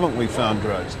 where haven't we found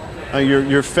drugs?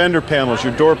 Your fender panels,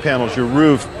 your door panels, your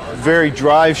roof, very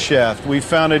drive shaft. We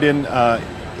found it in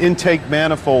intake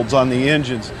manifolds on the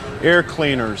engines, air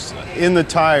cleaners, in the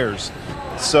tires.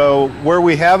 So where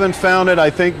we haven't found it, I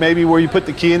think maybe where you put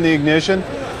the key in the ignition.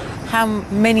 How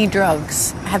many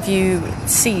drugs have you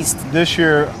seized? This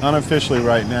year, unofficially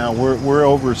right now, we're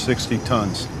over 60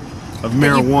 tons of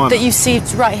marijuana. That you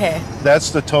seized right here?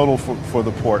 That's the total for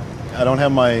the port. I don't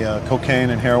have my cocaine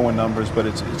and heroin numbers, but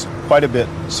it's quite a bit,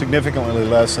 significantly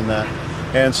less than that.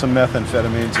 And some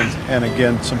methamphetamines and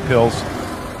again, some pills.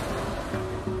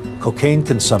 Cocaine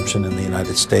consumption in the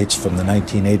United States from the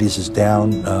 1980s is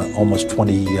down almost more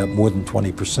than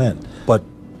 20%. But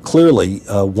clearly,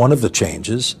 one of the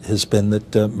changes has been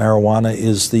that marijuana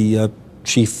is the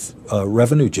chief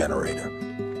revenue generator.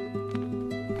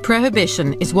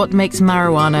 Prohibition is what makes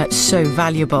marijuana so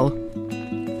valuable.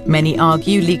 Many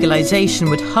argue legalization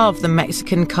would halve the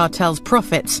Mexican cartel's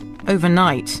profits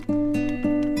overnight.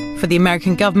 For the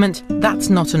American government, that's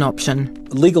not an option.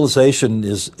 Legalization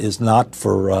is not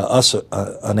for us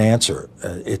an answer.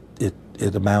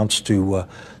 It amounts to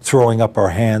throwing up our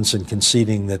hands and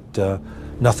conceding that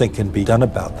nothing can be done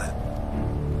about that.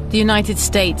 The United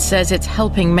States says it's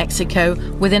helping Mexico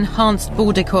with enhanced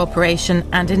border cooperation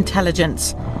and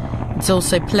intelligence. It's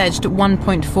also pledged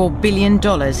 $1.4 billion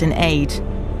in aid.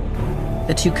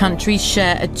 The two countries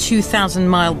share a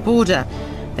 2,000-mile border.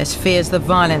 There's fears the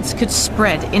violence could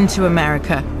spread into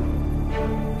America.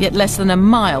 Yet less than a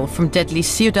mile from deadly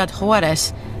Ciudad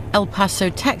Juarez, El Paso,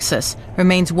 Texas,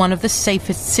 remains one of the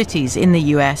safest cities in the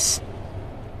US.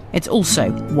 It's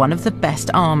also one of the best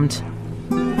armed.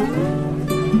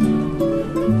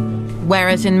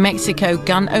 Whereas in Mexico,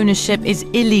 gun ownership is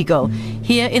illegal,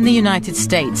 here in the United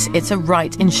States, it's a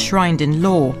right enshrined in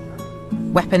law.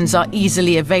 Weapons are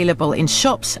easily available in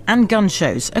shops and gun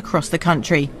shows across the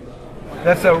country.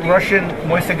 That's a Russian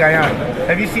Moise Gayan.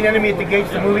 Have you seen Enemy at the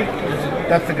Gates, the movie?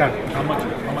 That's the gun. How much?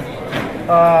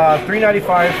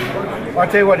 $3.95. I'll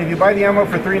tell you what, if you buy the ammo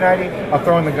for $3.90, I'll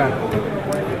throw in the gun.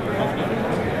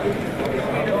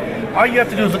 All you have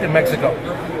to do is look at Mexico.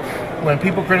 When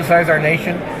people criticize our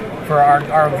nation for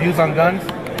our views on guns,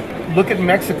 look at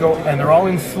Mexico and they're all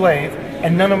enslaved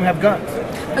and none of them have guns.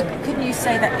 But couldn't you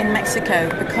say that in Mexico,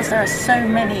 because there are so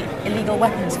many illegal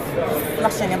weapons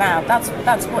flushing about, that's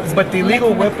what's But the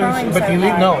illegal weapons,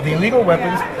 the illegal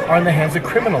weapons are in the hands of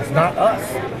criminals, not us.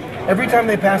 Every time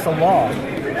they pass a law,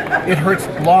 it hurts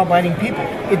law-abiding people.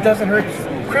 It doesn't hurt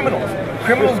criminals.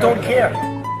 Criminals don't care.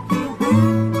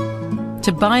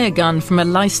 To buy a gun from a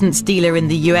licensed dealer in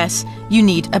the US, you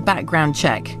need a background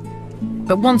check.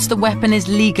 But once the weapon is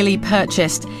legally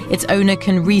purchased, its owner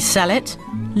can resell it,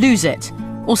 lose it,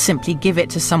 or simply give it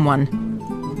to someone,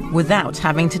 without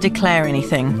having to declare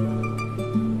anything.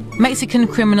 Mexican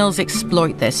criminals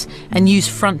exploit this and use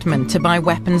frontmen to buy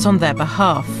weapons on their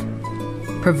behalf.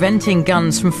 Preventing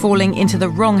guns from falling into the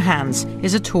wrong hands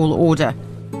is a tall order.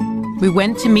 We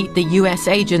went to meet the US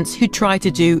agents who try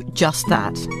to do just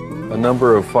that. A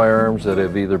number of firearms that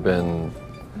have either been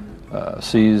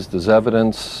seized as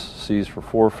evidence, seized for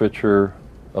forfeiture,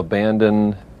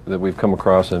 abandoned, that we've come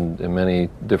across in many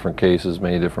different cases,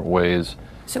 many different ways.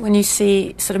 So when you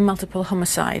see sort of multiple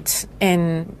homicides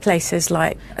in places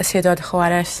like Ciudad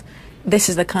Juarez, this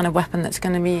is the kind of weapon that's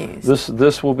going to be used?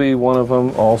 This will be one of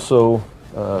them. Also,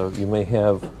 you may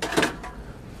have,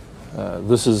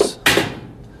 this is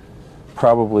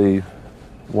probably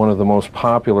one of the most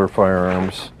popular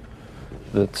firearms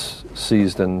that's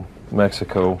seized in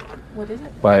Mexico. What is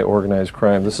it? By organized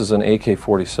crime. This is an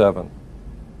AK-47.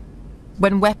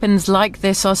 When weapons like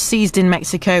this are seized in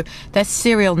Mexico, their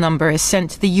serial number is sent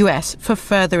to the US for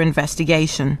further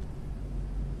investigation.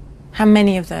 How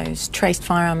many of those traced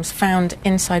firearms found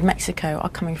inside Mexico are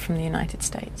coming from the United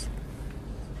States?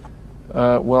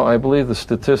 Well, I believe the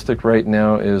statistic right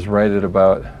now is right at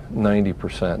about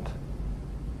 90%.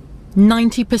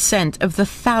 90% of the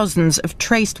thousands of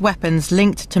traced weapons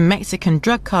linked to Mexican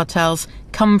drug cartels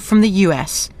come from the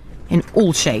US, in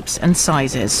all shapes and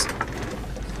sizes.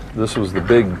 This was the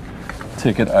big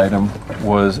ticket item,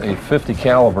 was a 50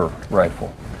 caliber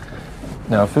rifle.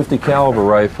 Now, a 50 caliber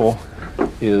rifle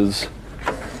is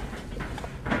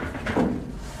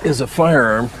a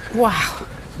firearm. Wow.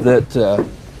 That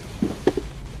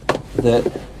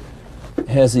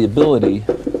has the ability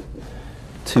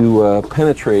to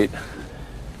penetrate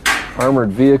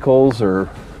armored vehicles or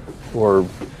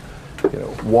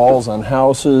walls on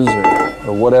houses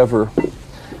or whatever.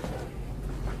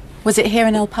 Was it here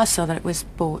in El Paso that it was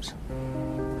bought?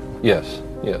 Yes,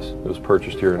 yes. It was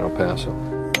purchased here in El Paso.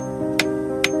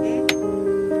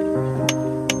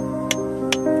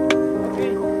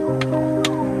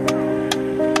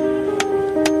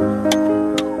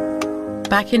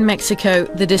 Back in Mexico,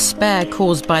 the despair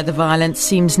caused by the violence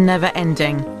seems never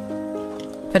ending.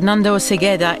 Fernando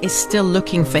Cegueda is still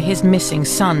looking for his missing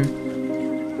son.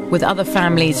 With other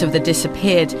families of the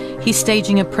disappeared, he's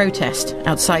staging a protest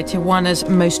outside Tijuana's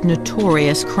most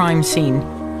notorious crime scene.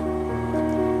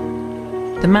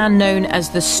 The man known as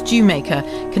the stew maker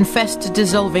confessed to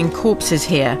dissolving corpses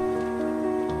here,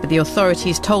 but the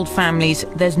authorities told families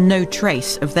there's no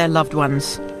trace of their loved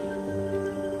ones.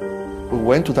 We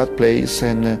went to that place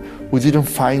and we didn't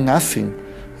find nothing.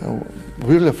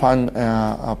 really found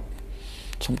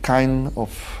some kind of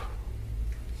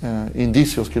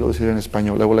indicios, quiero decir en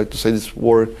español. I would like to say this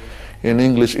word in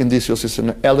English. Indicios is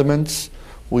an elements.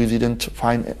 We didn't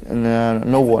find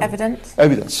no one. Evidence?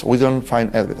 Evidence. We don't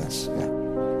find evidence. Yeah.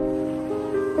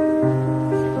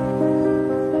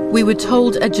 We were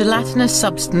told a gelatinous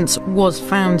substance was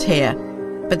found here,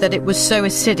 but that it was so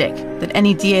acidic that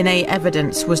any DNA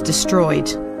evidence was destroyed.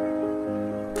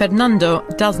 Fernando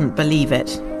doesn't believe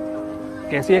it.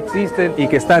 Que sí existen y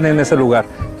que están en ese lugar.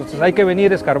 Entonces hay que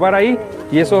venir a escarbar ahí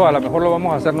y eso a lo mejor lo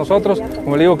vamos a hacer nosotros.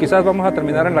 Como le digo, quizás vamos a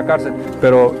terminar en la cárcel,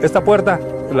 pero esta puerta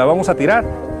la vamos a tirar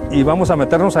y vamos a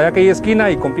meternos allá a aquella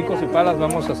esquina y con picos y palas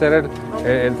vamos a hacer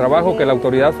el trabajo que la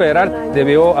autoridad federal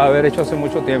debió haber hecho hace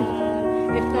mucho tiempo.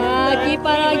 Está aquí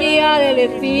para guiar el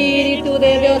Espíritu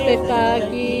de Dios está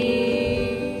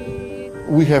aquí.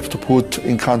 We have to put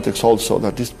in context also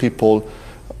that these people,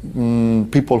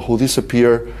 people who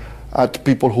disappear, at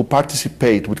people who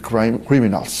participate with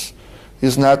criminals,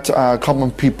 is not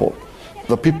common people.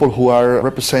 The people who are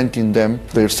representing them,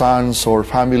 their sons or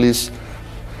families,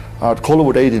 are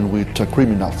collaborating with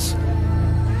criminals.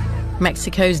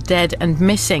 Mexico's dead and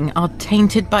missing are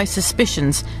tainted by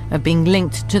suspicions of being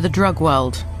linked to the drug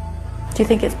world. Do you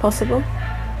think it's possible?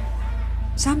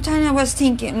 Sometimes I was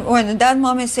thinking, when at that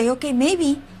moment, say, okay,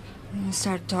 maybe. And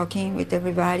start talking with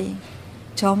everybody.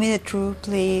 Tell me the truth,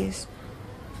 please.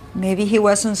 Maybe he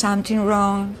wasn't something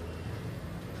wrong.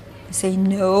 I say,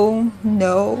 no,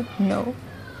 no, no.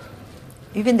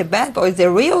 Even the bad boys,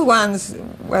 the real ones,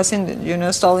 wasn't,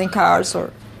 stealing cars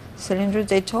or selling drugs,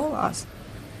 they told us.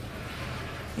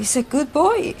 He's a good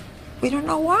boy. We don't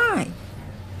know why.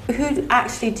 Who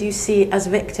actually do you see as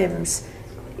victims?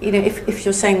 If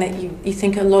you're saying that you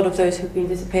think a lot of those who've been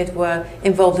disappeared were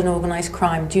involved in organized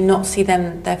crime, do you not see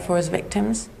them, therefore, as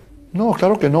victims? No,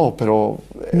 claro que no, pero...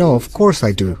 No, of course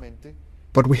I do.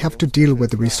 But we have to deal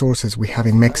with the resources we have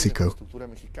in Mexico.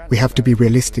 We have to be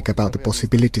realistic about the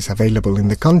possibilities available in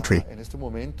the country.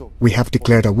 We have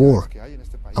declared a war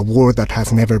that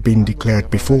has never been declared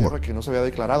before.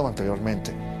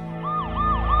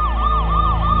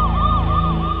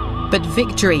 But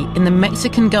victory in the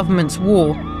Mexican government's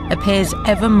war appears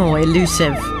ever more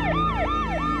elusive.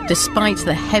 Despite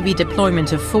the heavy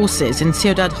deployment of forces in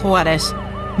Ciudad Juárez,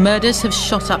 murders have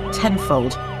shot up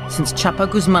tenfold since Chapo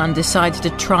Guzmán decided to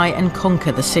try and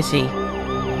conquer the city.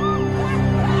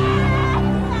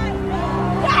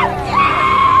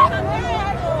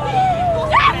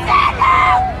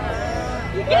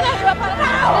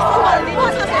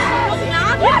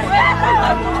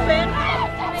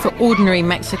 For ordinary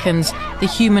Mexicans, the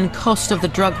human cost of the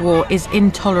drug war is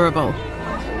intolerable.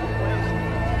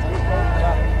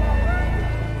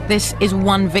 This is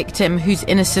one victim whose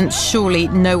innocence surely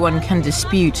no one can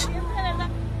dispute.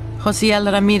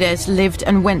 Josiel Ramirez lived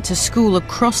and went to school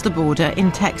across the border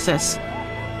in Texas.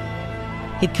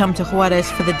 He'd come to Juarez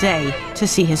for the day to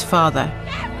see his father.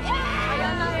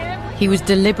 He was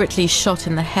deliberately shot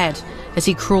in the head as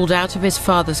he crawled out of his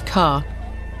father's car,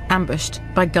 ambushed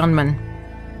by gunmen.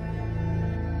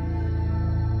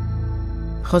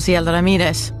 Josiel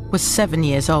Ramirez was 7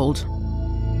 years old.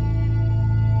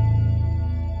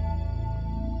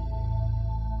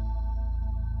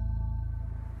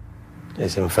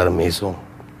 Es enfermizo.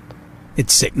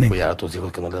 It's sickening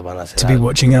to be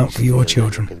watching out for your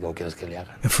children,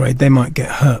 afraid they might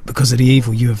get hurt because of the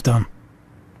evil you have done.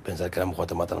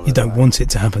 You don't want it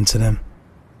to happen to them.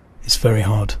 It's very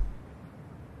hard.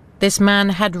 This man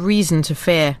had reason to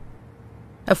fear.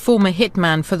 A former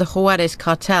hitman for the Juárez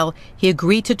cartel, he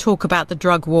agreed to talk about the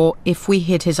drug war if we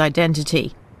hid his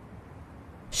identity.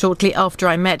 Shortly after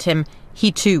I met him,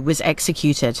 he too was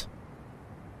executed.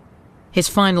 His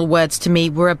final words to me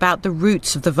were about the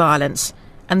roots of the violence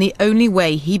and the only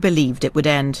way he believed it would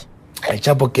end.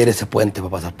 Chapo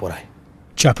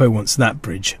wants that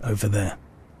bridge over there.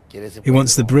 He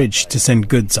wants the bridge to send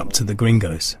goods up to the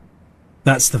gringos.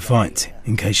 That's the fight,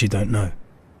 in case you don't know.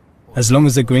 As long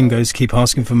as the gringos keep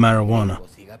asking for marijuana,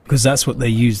 because that's what they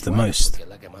use the most,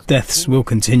 deaths will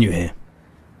continue here.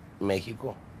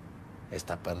 Mexico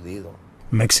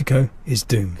is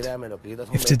doomed.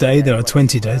 If today there are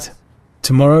 20 dead,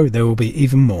 tomorrow there will be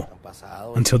even more,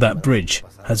 until that bridge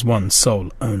has one sole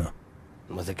owner.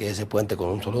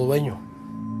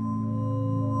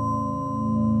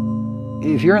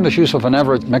 If you're in the shoes of an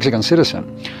average Mexican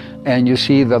citizen, and you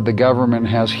see that the government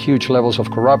has huge levels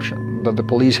of corruption, that the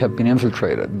police have been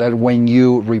infiltrated, that when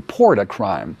you report a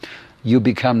crime, you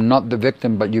become not the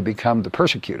victim, but you become the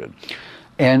persecuted.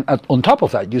 And on top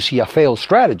of that, you see a failed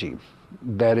strategy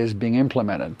that is being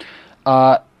implemented.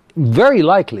 Very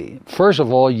likely, first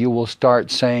of all, you will start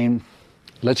saying,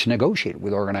 Let's negotiate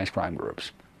with organized crime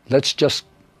groups. Let's just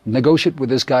negotiate with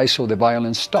this guy so the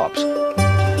violence stops.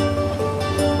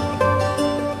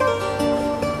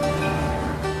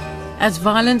 As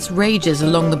violence rages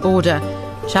along the border,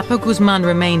 Chapo Guzmán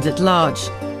remains at large,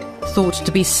 thought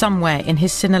to be somewhere in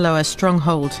his Sinaloa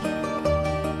stronghold.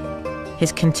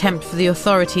 His contempt for the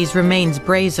authorities remains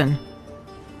brazen.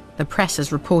 The press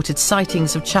has reported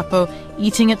sightings of Chapo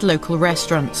eating at local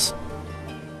restaurants.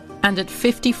 And at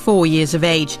 54 years of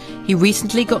age, he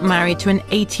recently got married to an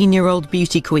 18-year-old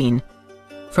beauty queen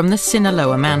from the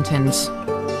Sinaloa mountains.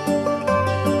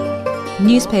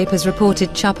 Newspapers reported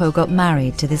Chapo got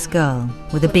married to this girl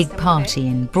with a big party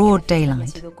in broad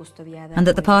daylight, and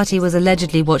that the party was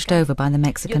allegedly watched over by the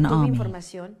Mexican army.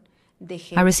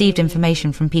 I received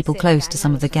information from people close to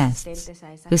some of the guests,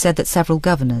 who said that several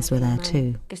governors were there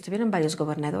too.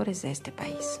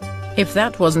 If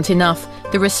that wasn't enough,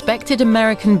 the respected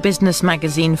American business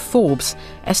magazine Forbes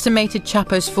estimated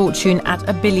Chapo's fortune at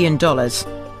 $1 billion,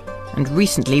 and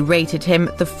recently rated him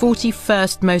the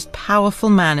 41st most powerful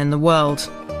man in the world.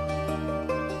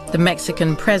 The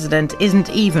Mexican president isn't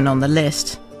even on the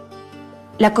list.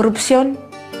 La corrupción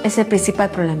es el principal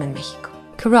problema en México.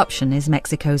 Corruption is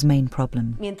Mexico's main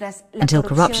problem. Until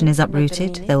corruption is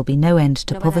uprooted, there will be no end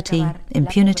to poverty,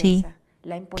 impunity,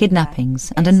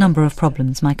 kidnappings, and a number of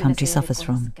problems my country suffers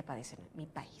from.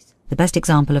 The best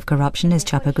example of corruption is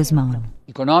Chapo Guzmán.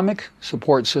 Economic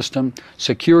support system,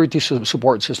 security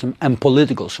support system, and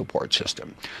political support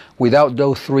system. Without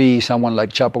those three, someone like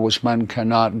Chapo Guzmán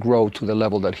cannot grow to the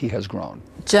level that he has grown.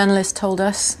 Journalists told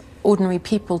us, ordinary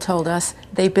people told us,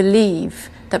 they believe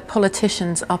that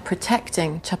politicians are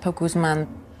protecting Chapo Guzmán.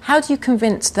 How do you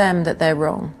convince them that they're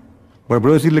wrong?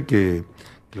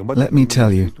 Let me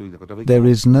tell you, there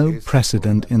is no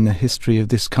precedent in the history of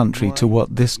this country to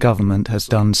what this government has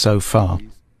done so far.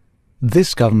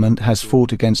 This government has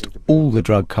fought against all the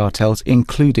drug cartels,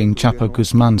 including Chapo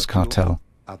Guzmán's cartel.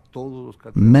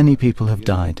 Many people have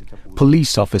died.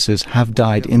 Police officers have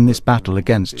died in this battle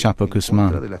against Chapo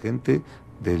Guzmán.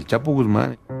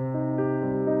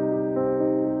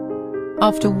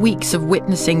 After weeks of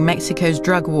witnessing Mexico's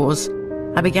drug wars,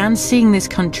 I began seeing this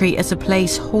country as a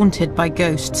place haunted by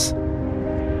ghosts.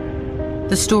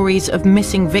 The stories of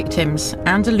missing victims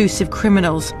and elusive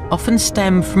criminals often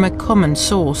stem from a common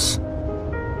source: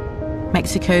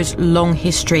 Mexico's long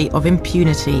history of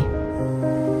impunity.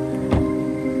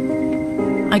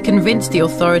 I convinced the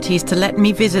authorities to let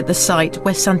me visit the site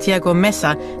where Santiago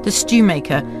Mesa, the stew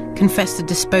maker, confessed to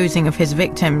disposing of his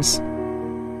victims.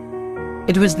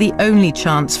 It was the only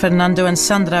chance Fernando and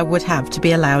Sandra would have to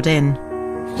be allowed in.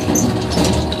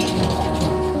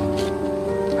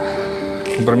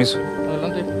 Con permiso.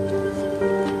 Adelante.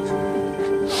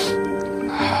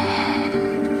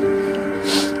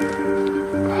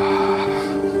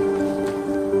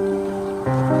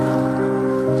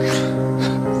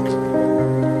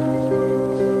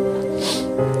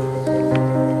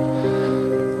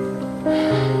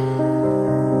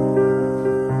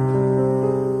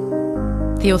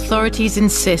 The authorities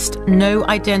insist no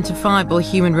identifiable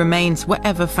human remains were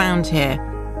ever found here.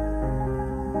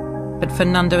 But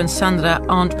Fernando and Sandra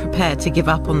aren't prepared to give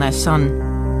up on their son.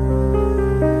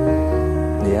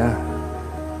 Yeah.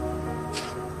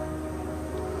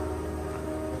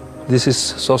 This is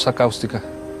Sosa Caustica.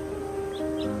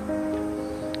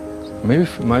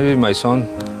 Maybe my son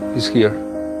is here.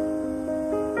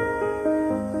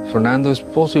 Fernando, is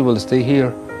possible to stay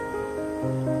here.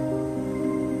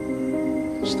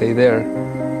 Stay there,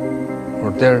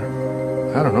 or there,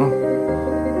 I don't know.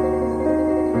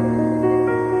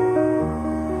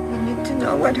 We need to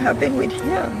know what happened with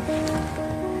him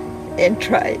and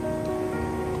try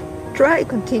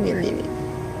continue living.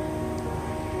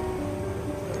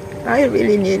 I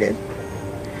really need it.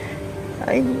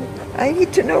 I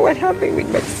need to know what happened with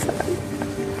my son.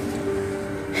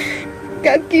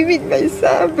 God gave me my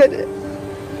son, but I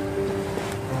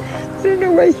don't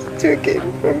know why he took it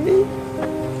from me.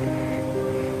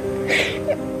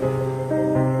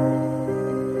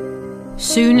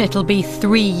 Soon it'll be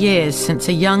 3 years since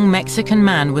a young Mexican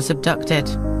man was abducted.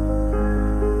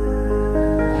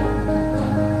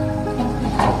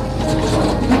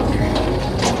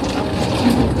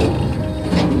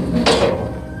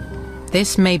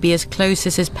 This may be as close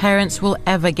as his parents will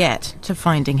ever get to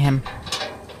finding him.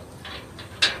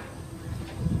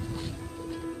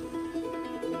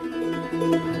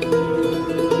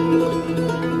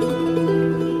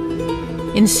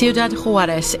 In Ciudad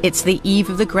Juárez, it's the eve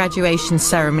of the graduation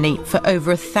ceremony for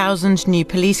over 1,000 new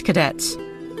police cadets,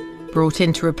 brought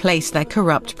in to replace their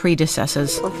corrupt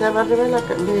predecessors.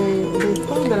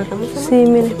 Sí,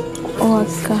 mire. O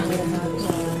acá.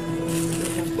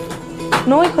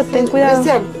 No, hijo, ten cuidado.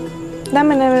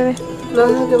 Dámela, bebé.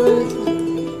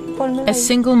 A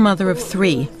single mother of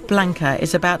 3, Blanca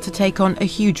is about to take on a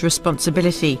huge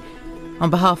responsibility on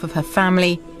behalf of her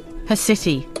family, her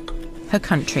city, her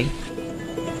country.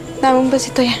 Dame un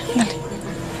besito ya, dale.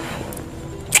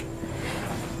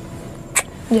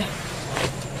 Ya.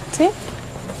 ¿Sí?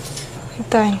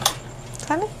 Está bien.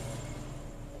 ¿Sale?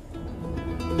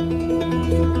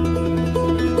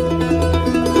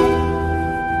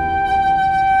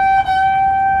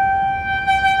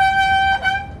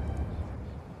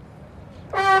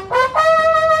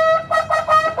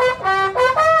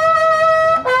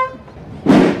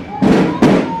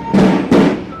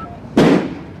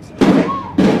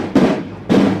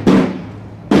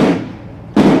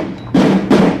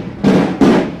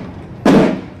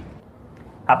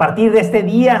 A partir de este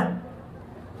día,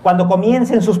 cuando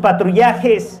comiencen sus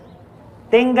patrullajes,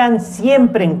 tengan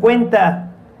siempre en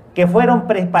cuenta que fueron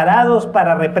preparados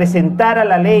para representar a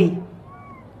la ley,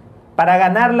 para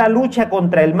ganar la lucha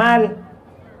contra el mal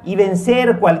y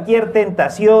vencer cualquier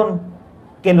tentación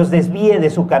que los desvíe de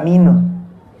su camino.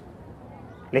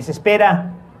 Les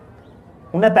espera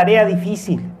una tarea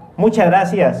difícil. Muchas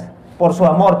gracias por su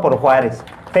amor por Juárez.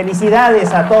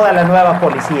 Felicidades a toda la nueva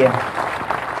policía.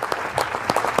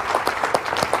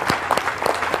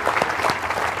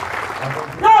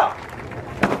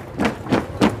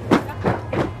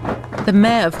 The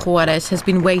mayor of Juárez has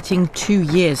been waiting 2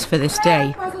 years for this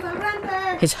day.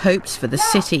 His hopes for the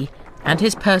city and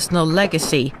his personal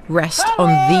legacy rest on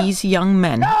these young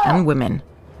men and women.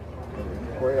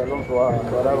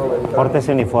 Porte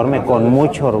ese uniforme con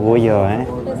mucho orgullo, ¿eh?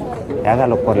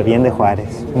 Hágalo por el bien de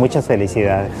Juárez. Muchas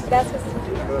felicidades. Gracias.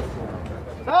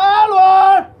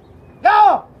 ¡Salud!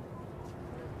 ¡Ya!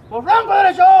 ¡Por flanco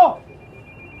derecho!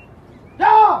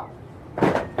 ¡Ya!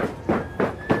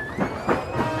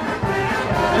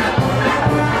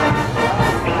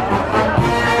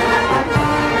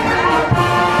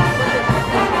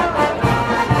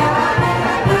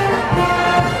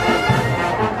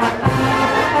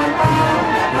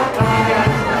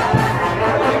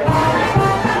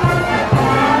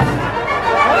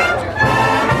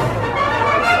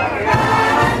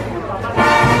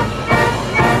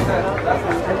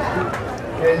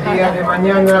 De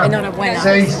mañana,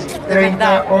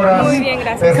 6:30 horas. Muy bien,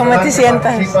 gracias. ¿Cómo te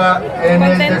sientas? En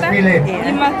el desfile.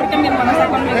 Y más porque mi hermano está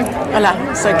conmigo. Hola,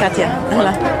 soy Katia.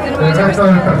 Hola. El resto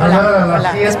del personal a las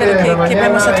Hola. 7 Espero de la que mañana.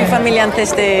 vemos a tu familia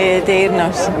antes de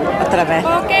irnos otra vez.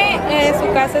 Ok,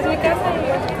 su casa es mi casa.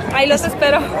 Ahí los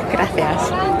espero.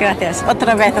 Gracias, gracias.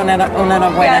 Otra vez una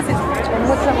enhorabuena. Gracias.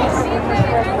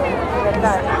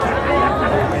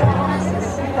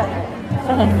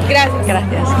 Gracias.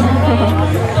 Gracias.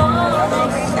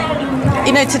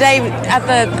 You know, today at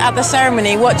the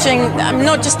ceremony, watching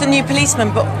not just the new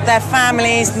policemen, but their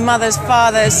families, mothers,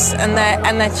 fathers, and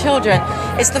their children.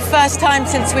 It's the first time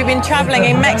since we've been traveling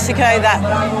in Mexico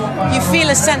that you feel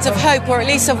a sense of hope, or at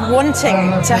least of wanting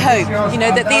to hope. You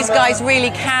know, that these guys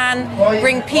really can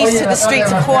bring peace to the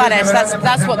streets of Juarez.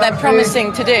 That's what they're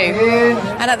promising to do.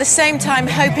 And at the same time,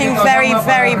 hoping very,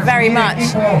 very, very much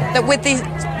that with these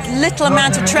little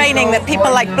amount of training that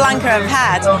people like Blanca have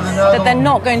had, that they're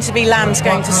not going to be lambs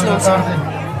going to slaughter.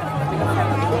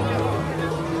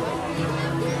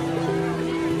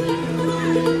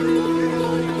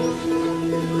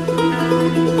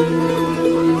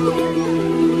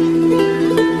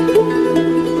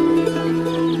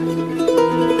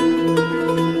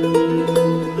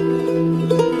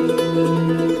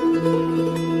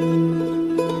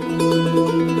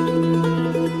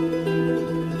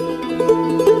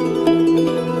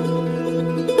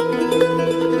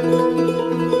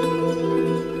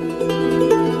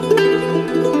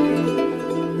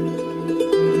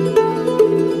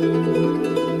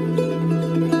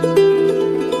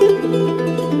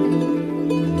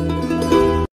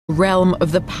 Realm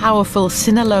of the powerful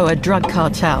Sinaloa drug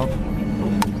cartel.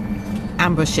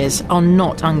 Ambushes are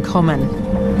not uncommon.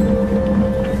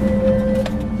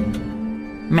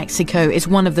 Mexico is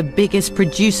one of the biggest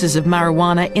producers of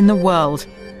marijuana in the world,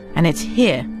 and it's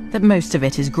here that most of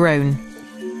it is grown.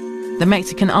 The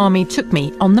Mexican army took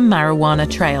me on the marijuana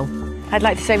trail. I'd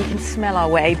like to say we can smell our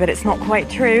way, but it's not quite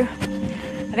true.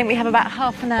 I think we have about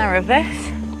half an hour of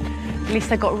this. At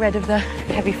least I got rid of the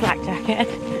heavy flak jacket.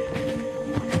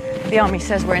 The army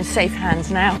says we're in safe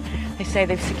hands now. They say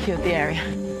they've secured the area.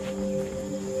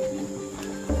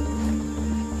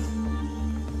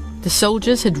 The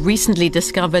soldiers had recently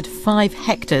discovered 5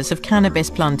 hectares of cannabis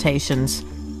plantations.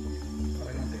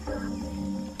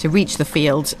 To reach the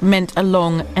fields meant a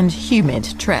long and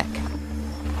humid trek.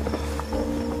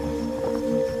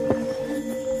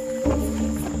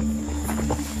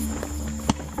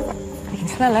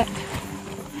 smell it.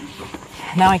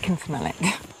 Now I can smell it.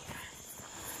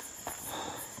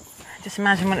 Just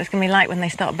imagine what it's going to be like when they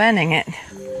start burning it.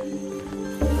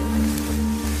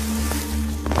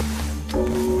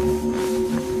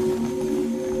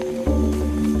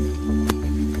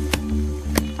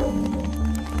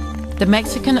 The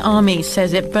Mexican army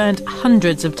says it burnt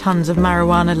hundreds of tons of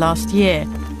marijuana last year.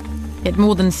 Yet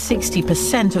more than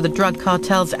 60% of the drug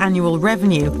cartel's annual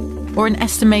revenue, or an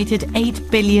estimated $8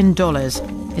 billion,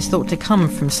 is thought to come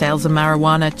from sales of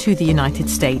marijuana to the United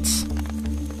States.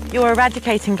 You're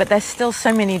eradicating, but there's still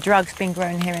so many drugs being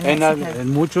grown here in Mexico. En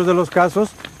muchos de los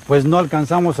casos, pues no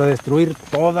alcanzamos a destruir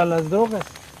todas las drogas.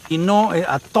 Y no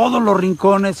a todos los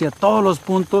rincones y a todos los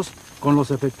puntos, con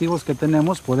los efectivos que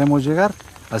tenemos, podemos llegar.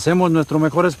 Hacemos nuestro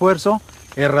mejor esfuerzo,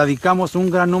 erradicamos un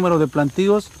gran número de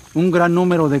plantíos, un gran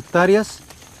número de hectáreas,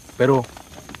 pero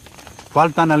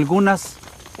faltan algunas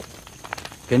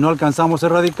que no alcanzamos a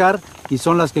erradicar y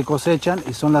son las que cosechan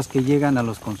y son las que llegan a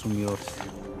los consumidores.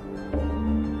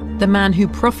 The man who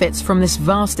profits from this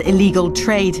vast illegal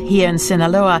trade here in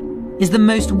Sinaloa is the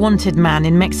most wanted man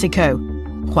in Mexico,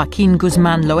 Joaquín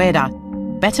Guzmán Loera,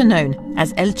 better known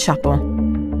as El Chapo.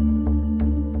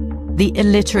 The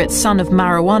illiterate son of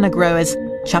marijuana growers,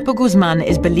 Chapo Guzmán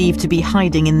is believed to be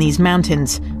hiding in these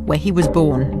mountains, where he was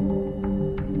born.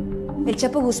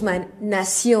 Chapo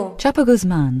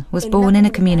Guzmán was born in a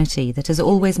community that has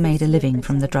always made a living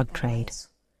from the drug trade.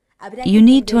 You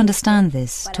need to understand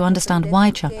this to understand why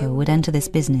Chapo would enter this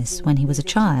business when he was a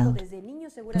child.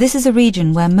 This is a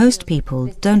region where most people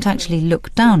don't actually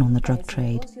look down on the drug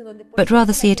trade, but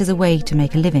rather see it as a way to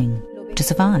make a living, to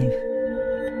survive.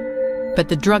 But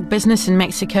the drug business in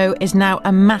Mexico is now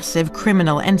a massive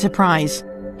criminal enterprise.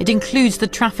 It includes the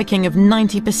trafficking of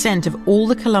 90% of all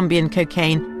the Colombian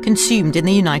cocaine consumed in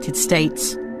the United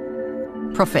States.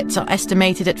 Profits are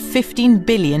estimated at $15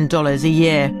 billion a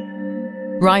year.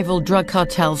 Rival drug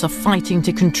cartels are fighting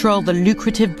to control the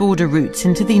lucrative border routes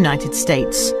into the United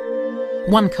States.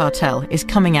 One cartel is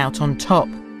coming out on top.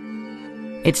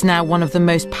 It's now one of the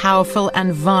most powerful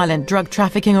and violent drug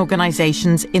trafficking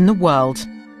organizations in the world.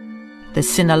 The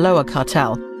Sinaloa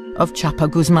cartel of Chapo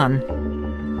Guzmán.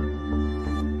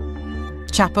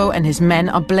 Chapo and his men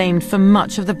are blamed for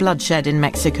much of the bloodshed in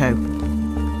Mexico.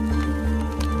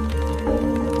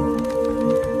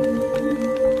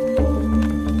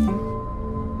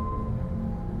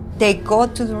 They go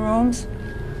to the rooms,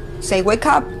 say, wake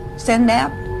up, stand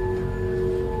up.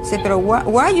 Say, but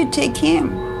why you take him?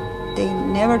 They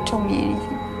never told me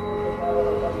anything.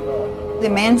 The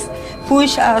men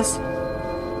push us,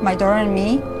 my daughter and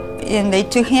me, and they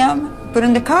took him, put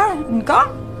in the car, and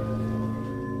gone.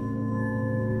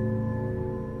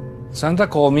 Sandra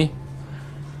called me,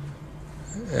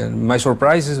 and my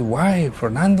surprise is, why,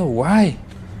 Fernando, why?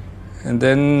 And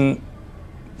then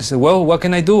I said, well, what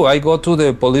can I do? I go to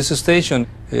the police station,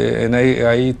 and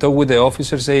I talk with the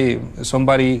officer, say,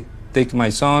 somebody take my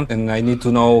son, and I need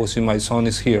to know if my son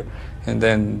is here. And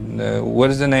then, what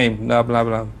is the name? Blah, blah,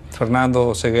 blah.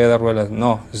 Fernando Segueda Ruelas.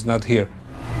 No, it's not here.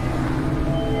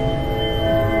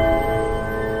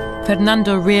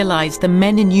 Fernando realized the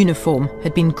men in uniform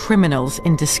had been criminals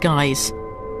in disguise.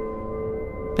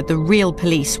 But the real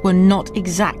police were not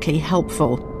exactly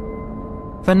helpful.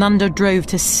 Fernando drove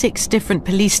to 6 different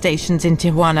police stations in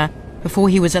Tijuana before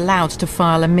he was allowed to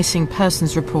file a missing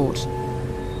persons report.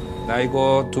 I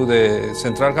go to the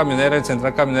Central Camionera, and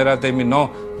Central Camionera tell me, no,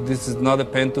 this is not a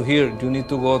pen to here, you need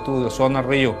to go to the Zona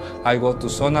Rio. I go to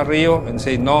Zona Rio and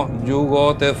say, no, you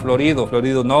go to Florido.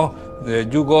 Florido, no,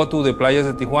 you go to the playas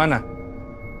de Tijuana.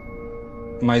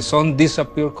 My son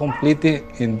disappeared completely,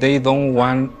 and they don't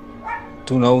want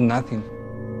to know nothing.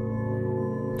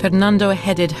 Fernando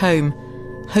headed home,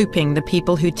 hoping the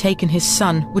people who'd taken his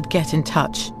son would get in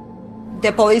touch.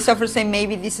 The police officer said,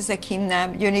 maybe this is a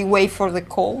kidnap. You need to wait for the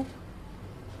call.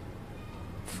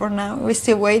 For now, we're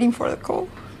still waiting for the call.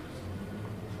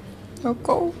 No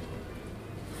call.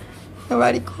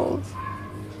 Nobody calls.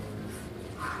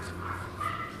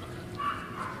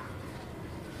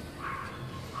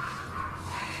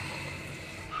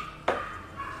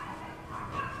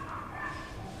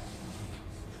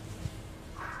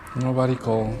 Nobody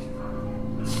called.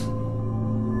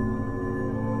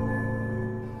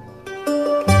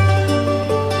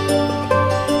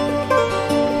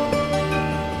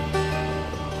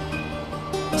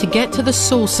 To get to the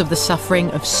source of the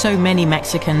suffering of so many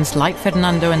Mexicans like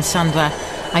Fernando and Sandra,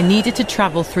 I needed to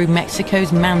travel through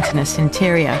Mexico's mountainous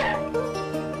interior.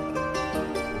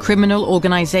 Criminal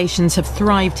organizations have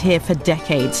thrived here for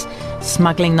decades,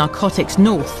 smuggling narcotics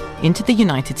north into the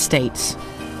United States.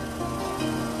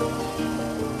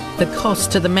 The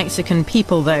cost to the Mexican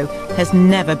people, though, has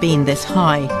never been this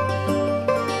high.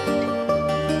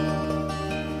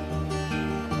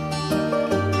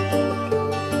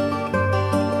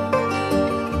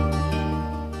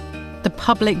 The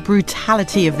public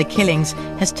brutality of the killings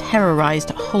has terrorized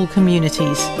whole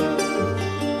communities.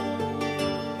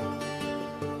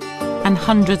 And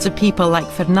hundreds of people like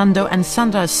Fernando and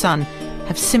Sandra's son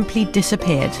have simply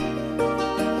disappeared.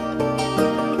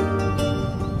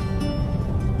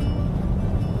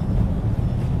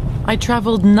 I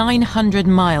travelled 900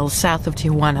 miles south of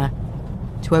Tijuana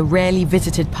to a rarely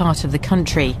visited part of the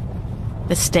country,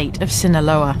 the state of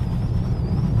Sinaloa.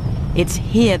 It's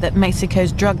here that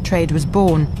Mexico's drug trade was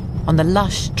born, on the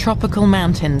lush tropical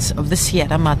mountains of the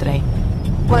Sierra Madre.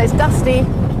 Well, it's dusty,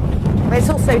 but it's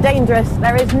also dangerous.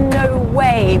 There is no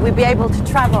way we'd be able to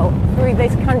travel through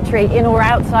this country in or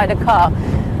outside a car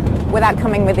without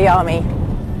coming with the army.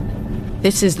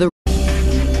 This is the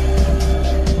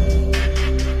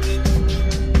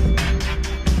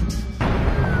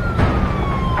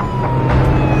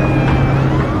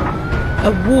A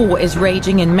war is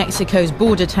raging in Mexico's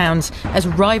border towns as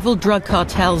rival drug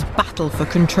cartels battle for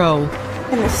control.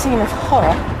 In this scene of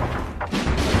horror.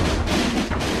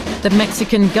 The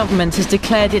Mexican government has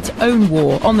declared its own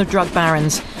war on the drug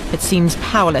barons, but seems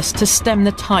powerless to stem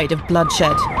the tide of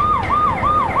bloodshed.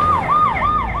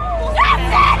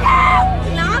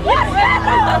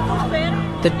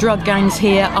 The drug gangs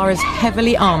here are as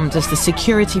heavily armed as the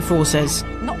security forces.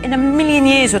 Not in a million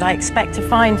years would I expect to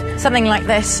find something like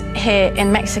this here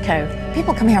in Mexico.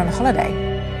 People come here on holiday.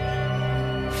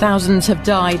 Thousands have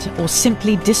died or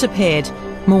simply disappeared,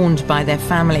 mourned by their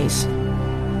families.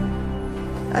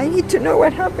 I need to know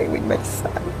what happened with my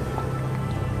son.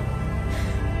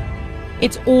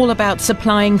 It's all about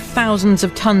supplying thousands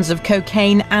of tons of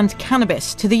cocaine and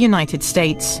cannabis to the United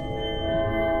States.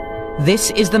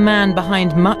 This is the man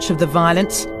behind much of the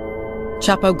violence.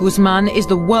 Chapo Guzmán is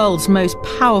the world's most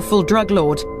powerful drug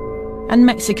lord and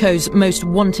Mexico's most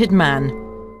wanted man.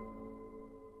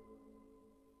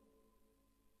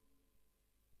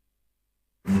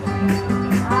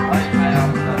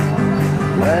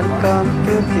 Welcome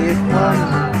to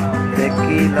Tijuana,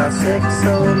 tequila,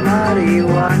 sexo,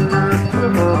 marijuana.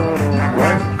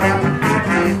 Welcome to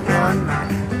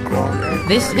Tijuana.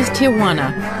 This is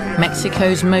Tijuana,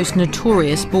 Mexico's most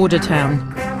notorious border town.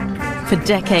 For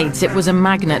decades, it was a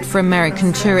magnet for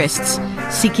American tourists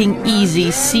seeking easy,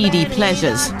 seedy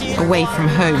pleasures away from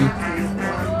home.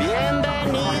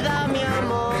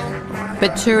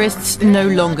 But tourists no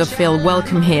longer feel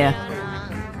welcome here.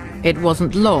 It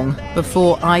wasn't long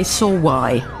before I saw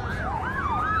why.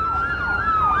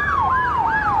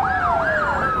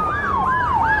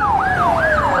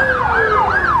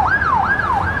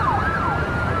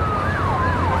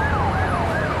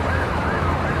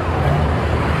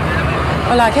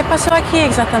 Hola, ¿qué pasó aquí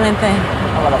exactamente?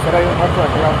 A balacera hay un muerto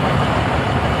aquí abajo.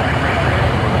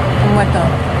 Un muerto.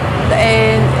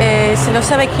 ¿Se lo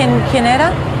sabe quién era?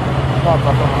 No,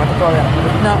 por el momento todavía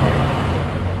no.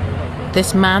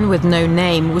 This man with no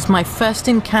name was my first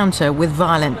encounter with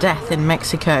violent death in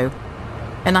Mexico,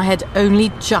 and I had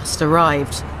only just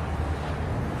arrived.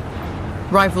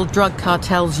 Rival drug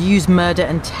cartels use murder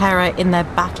and terror in their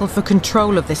battle for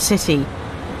control of the city,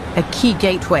 a key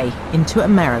gateway into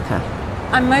America.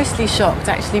 I'm mostly shocked,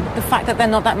 actually, the fact that there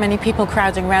are not that many people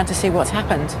crowding around to see what's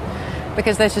happened.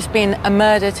 Because there's just been a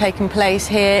murder taking place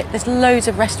here. There's loads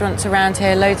of restaurants around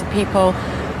here, loads of people,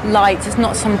 lights. It's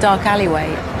not some dark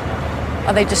alleyway.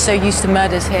 Are they just so used to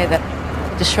murders here that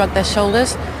they just shrug their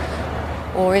shoulders?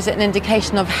 Or is it an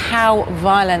indication of how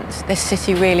violent this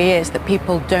city really is, that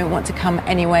people don't want to come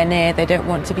anywhere near, they don't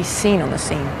want to be seen on the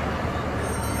scene?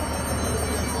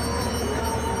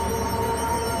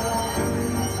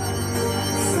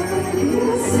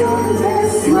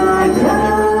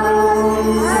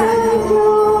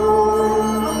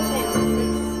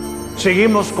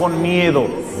 Seguimos con miedo.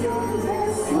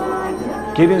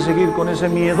 ¿Quieren seguir con ese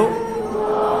miedo?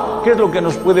 ¿Qué es lo que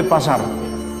nos puede pasar?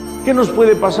 ¿Qué nos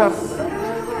puede pasar?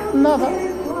 Nada.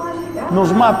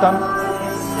 Nos matan.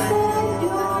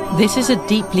 This is a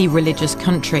deeply religious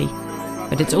country,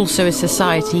 but it's also a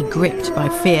society gripped by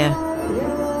fear.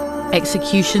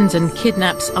 Executions and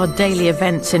kidnaps are daily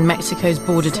events in Mexico's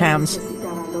border towns,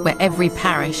 where every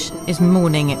parish is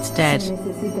mourning its dead.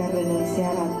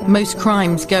 Most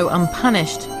crimes go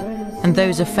unpunished, and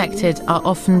those affected are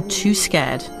often too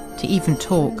scared to even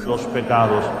talk. Los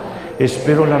pecados.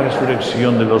 Espero la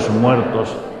resurrección de los muertos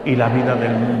y la vida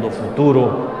del mundo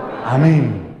futuro.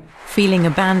 Amén. Feeling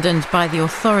abandoned by the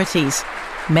authorities,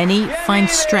 many find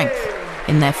strength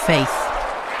in their faith.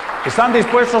 ¿Están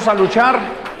dispuestos a luchar?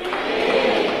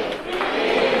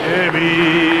 Que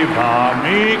viva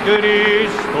mi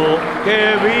Cristo,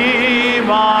 que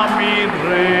viva mi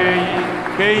Rey,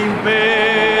 que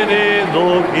impere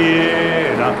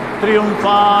doquiera,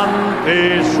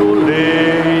 triunfante su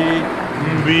ley.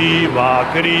 Viva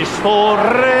Cristo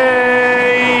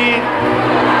Rey,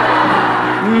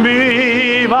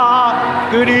 viva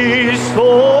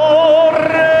Cristo Rey.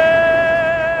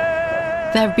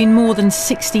 There have been more than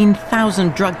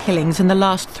 16,000 drug killings in the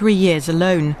last 3 years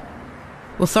alone.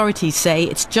 Authorities say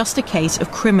it's just a case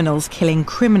of criminals killing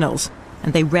criminals,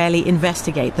 and they rarely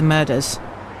investigate the murders.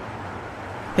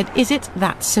 But is it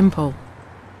that simple?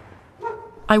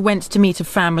 I went to meet a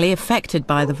family affected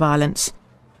by the violence.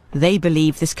 They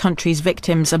believe this country's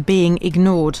victims are being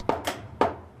ignored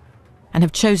and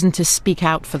have chosen to speak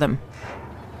out for them.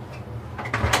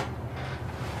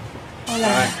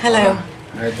 Hello. Hello.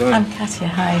 How you doing? I'm Katia.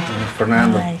 Hi.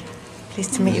 Fernando. Hi.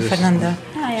 Pleased to meet you, Fernando.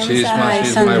 Hi, I'm She's my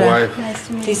Sandra. wife. Nice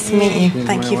to meet you. Pleased to meet you. She's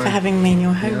Thank my you for wife. having me in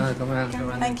your home. Yeah, come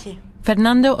on. Thank you.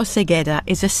 Fernando Osegueda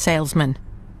is a salesman.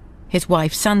 His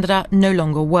wife Sandra no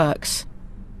longer works.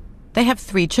 They have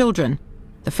 3 children.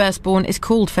 The firstborn is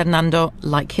called Fernando,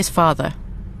 like his father.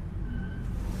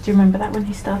 Do you remember that when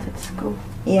he started school?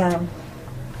 Yeah.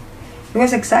 It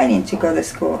was exciting to go to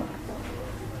school.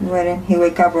 When he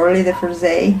wake up early the first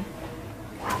day,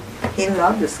 he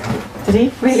loved the school. Did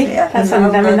he? Really? Yeah,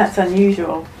 That's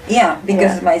unusual. Yeah,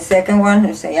 because my second one,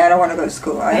 he say, I don't want to go to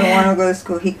school. I don't want to go to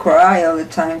school. He cry all the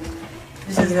time.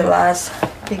 This is the last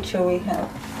picture we have.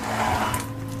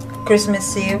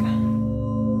 Christmas Eve.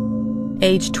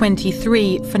 Age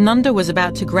 23, Fernando was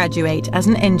about to graduate as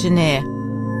an engineer.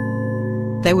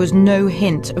 There was no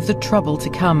hint of the trouble to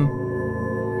come.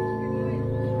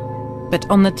 But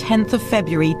on the 10th of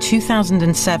February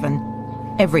 2007,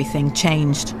 everything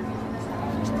changed.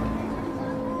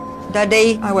 That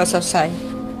day I was outside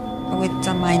with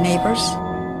my neighbors.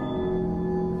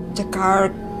 The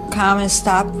car come and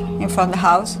stop in front of the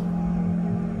house.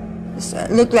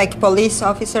 It looked like police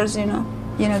officers, you know.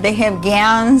 You know, they have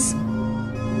guns.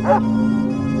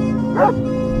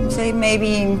 Say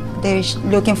maybe they're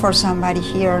looking for somebody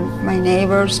here, my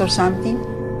neighbors or something.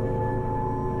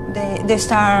 They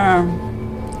start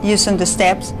using the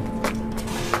steps.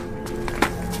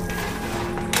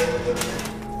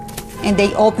 And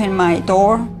they open my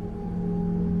door.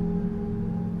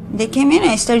 They came in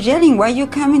and I started yelling, why you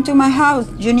coming to my house?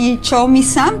 You need to show me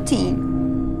something.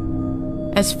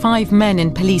 As 5 men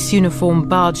in police uniform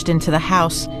barged into the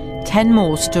house, 10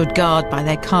 more stood guard by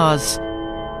their cars.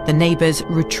 The neighbors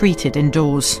retreated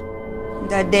indoors.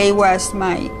 That day was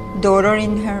my daughter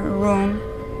in her room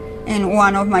and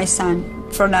one of my son,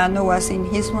 Fernando, was in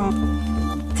his room.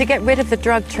 To get rid of the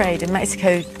drug trade in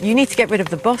Mexico, you need to get rid of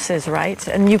the bosses, right?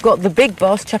 And you've got the big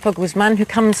boss, Chapo Guzmán, who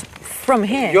comes from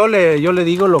here. Yo le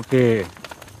digo lo que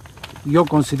yo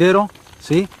considero,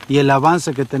 ¿sí? Y el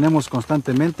avance que tenemos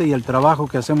constantemente y el trabajo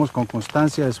que hacemos con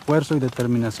constancia, esfuerzo y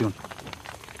determinación.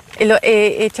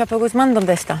 ¿Y Chapo Guzmán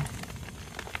dónde está?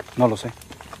 No lo sé.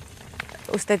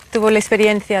 ¿Usted tuvo la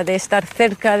experiencia de estar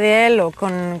cerca de él o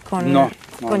con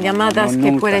llamadas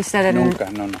que puede ser en... Nunca.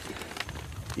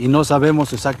 Y no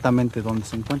sabemos exactamente dónde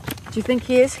se encuentra. Do you think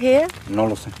he is here? No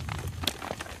lo sé.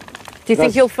 Do you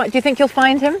think you'll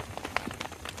find him?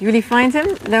 You really find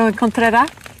him? ¿Lo encontrará?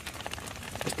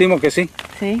 Estimo que sí.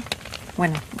 Sí.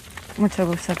 Bueno, mucho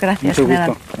gusto. Gracias. Mucho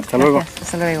gusto. Hasta luego.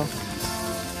 Hasta luego.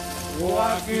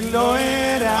 Joaquín lo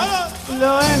era,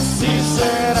 lo es y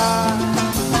será.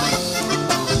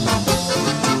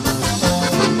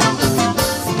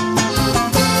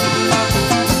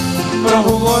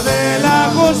 Prófugo de la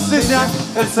justicia,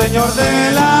 el señor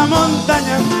de la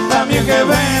montaña, también que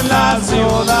ve en la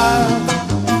ciudad.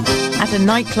 At a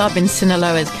nightclub in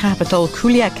Sinaloa's capital,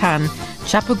 Culiacan,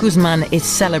 Chapo Guzmán is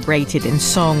celebrated in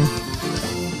song.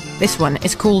 This one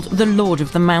is called The Lord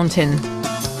of the Mountain.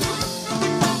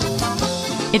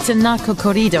 It's a narco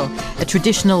corrido, a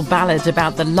traditional ballad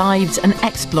about the lives and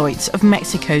exploits of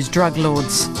Mexico's drug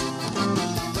lords.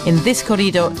 In this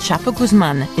corrido, Chapo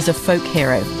Guzmán is a folk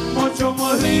hero.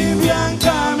 Muchos limpian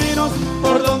caminos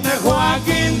por donde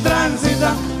Joaquín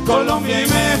transita, Colombia y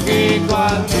México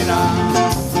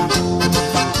admiran.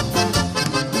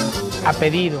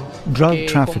 Drug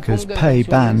traffickers pay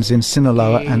bands in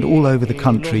Sinaloa and all over the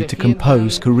country to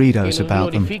compose corridos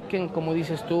about them.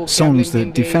 Songs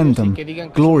that defend them,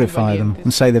 glorify them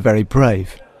and say they're very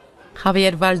brave.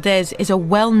 Javier Valdez is a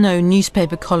well-known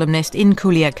newspaper columnist in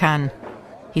Culiacan.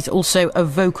 He's also a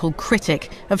vocal critic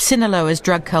of Sinaloa's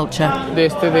drug culture. De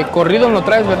corrido lo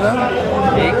traes, ¿verdad?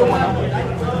 Sí, cómo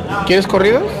no. ¿Quieres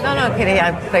corridos? No,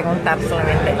 quería preguntar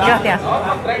solamente. Gracias.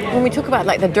 When we talk about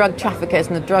like the drug traffickers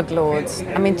and the drug lords,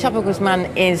 I mean, Chapo Guzmán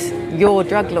is your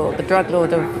drug lord, the drug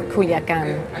lord of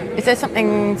Culiacán. Is there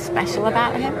something special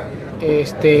about him?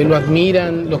 Lo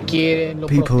admiran, lo quieren, lo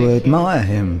People protegen, admire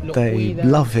him, they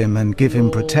love him and give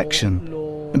him protection.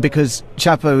 Because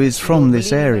Chapo is from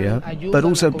this area, but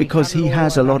also because he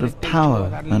has a lot of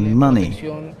power and money,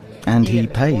 and he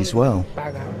pays well.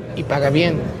 Y paga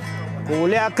bien.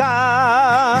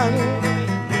 Culiacán,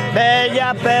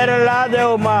 bella perla de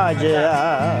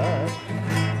Humaya.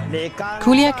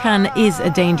 Culiacán is a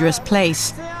dangerous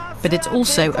place, but it's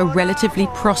also a relatively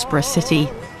prosperous city.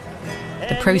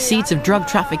 The proceeds of drug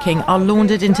trafficking are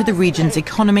laundered into the region's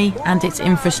economy and its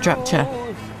infrastructure,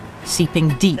 seeping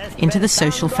deep into the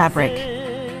social fabric.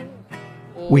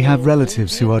 We have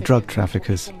relatives who are drug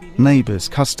traffickers, neighbours,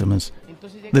 customers.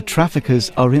 The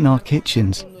traffickers are in our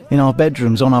kitchens, in our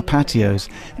bedrooms, on our patios.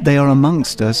 They are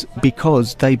amongst us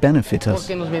because they benefit us.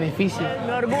 Porque nos beneficia.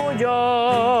 Mi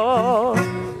orgullo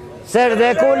ser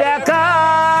de Culiacán.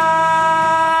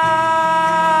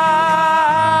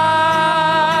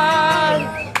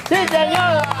 Sí,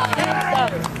 señor.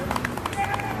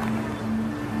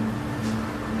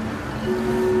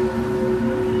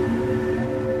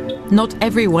 Not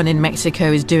everyone in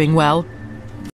Mexico is doing well.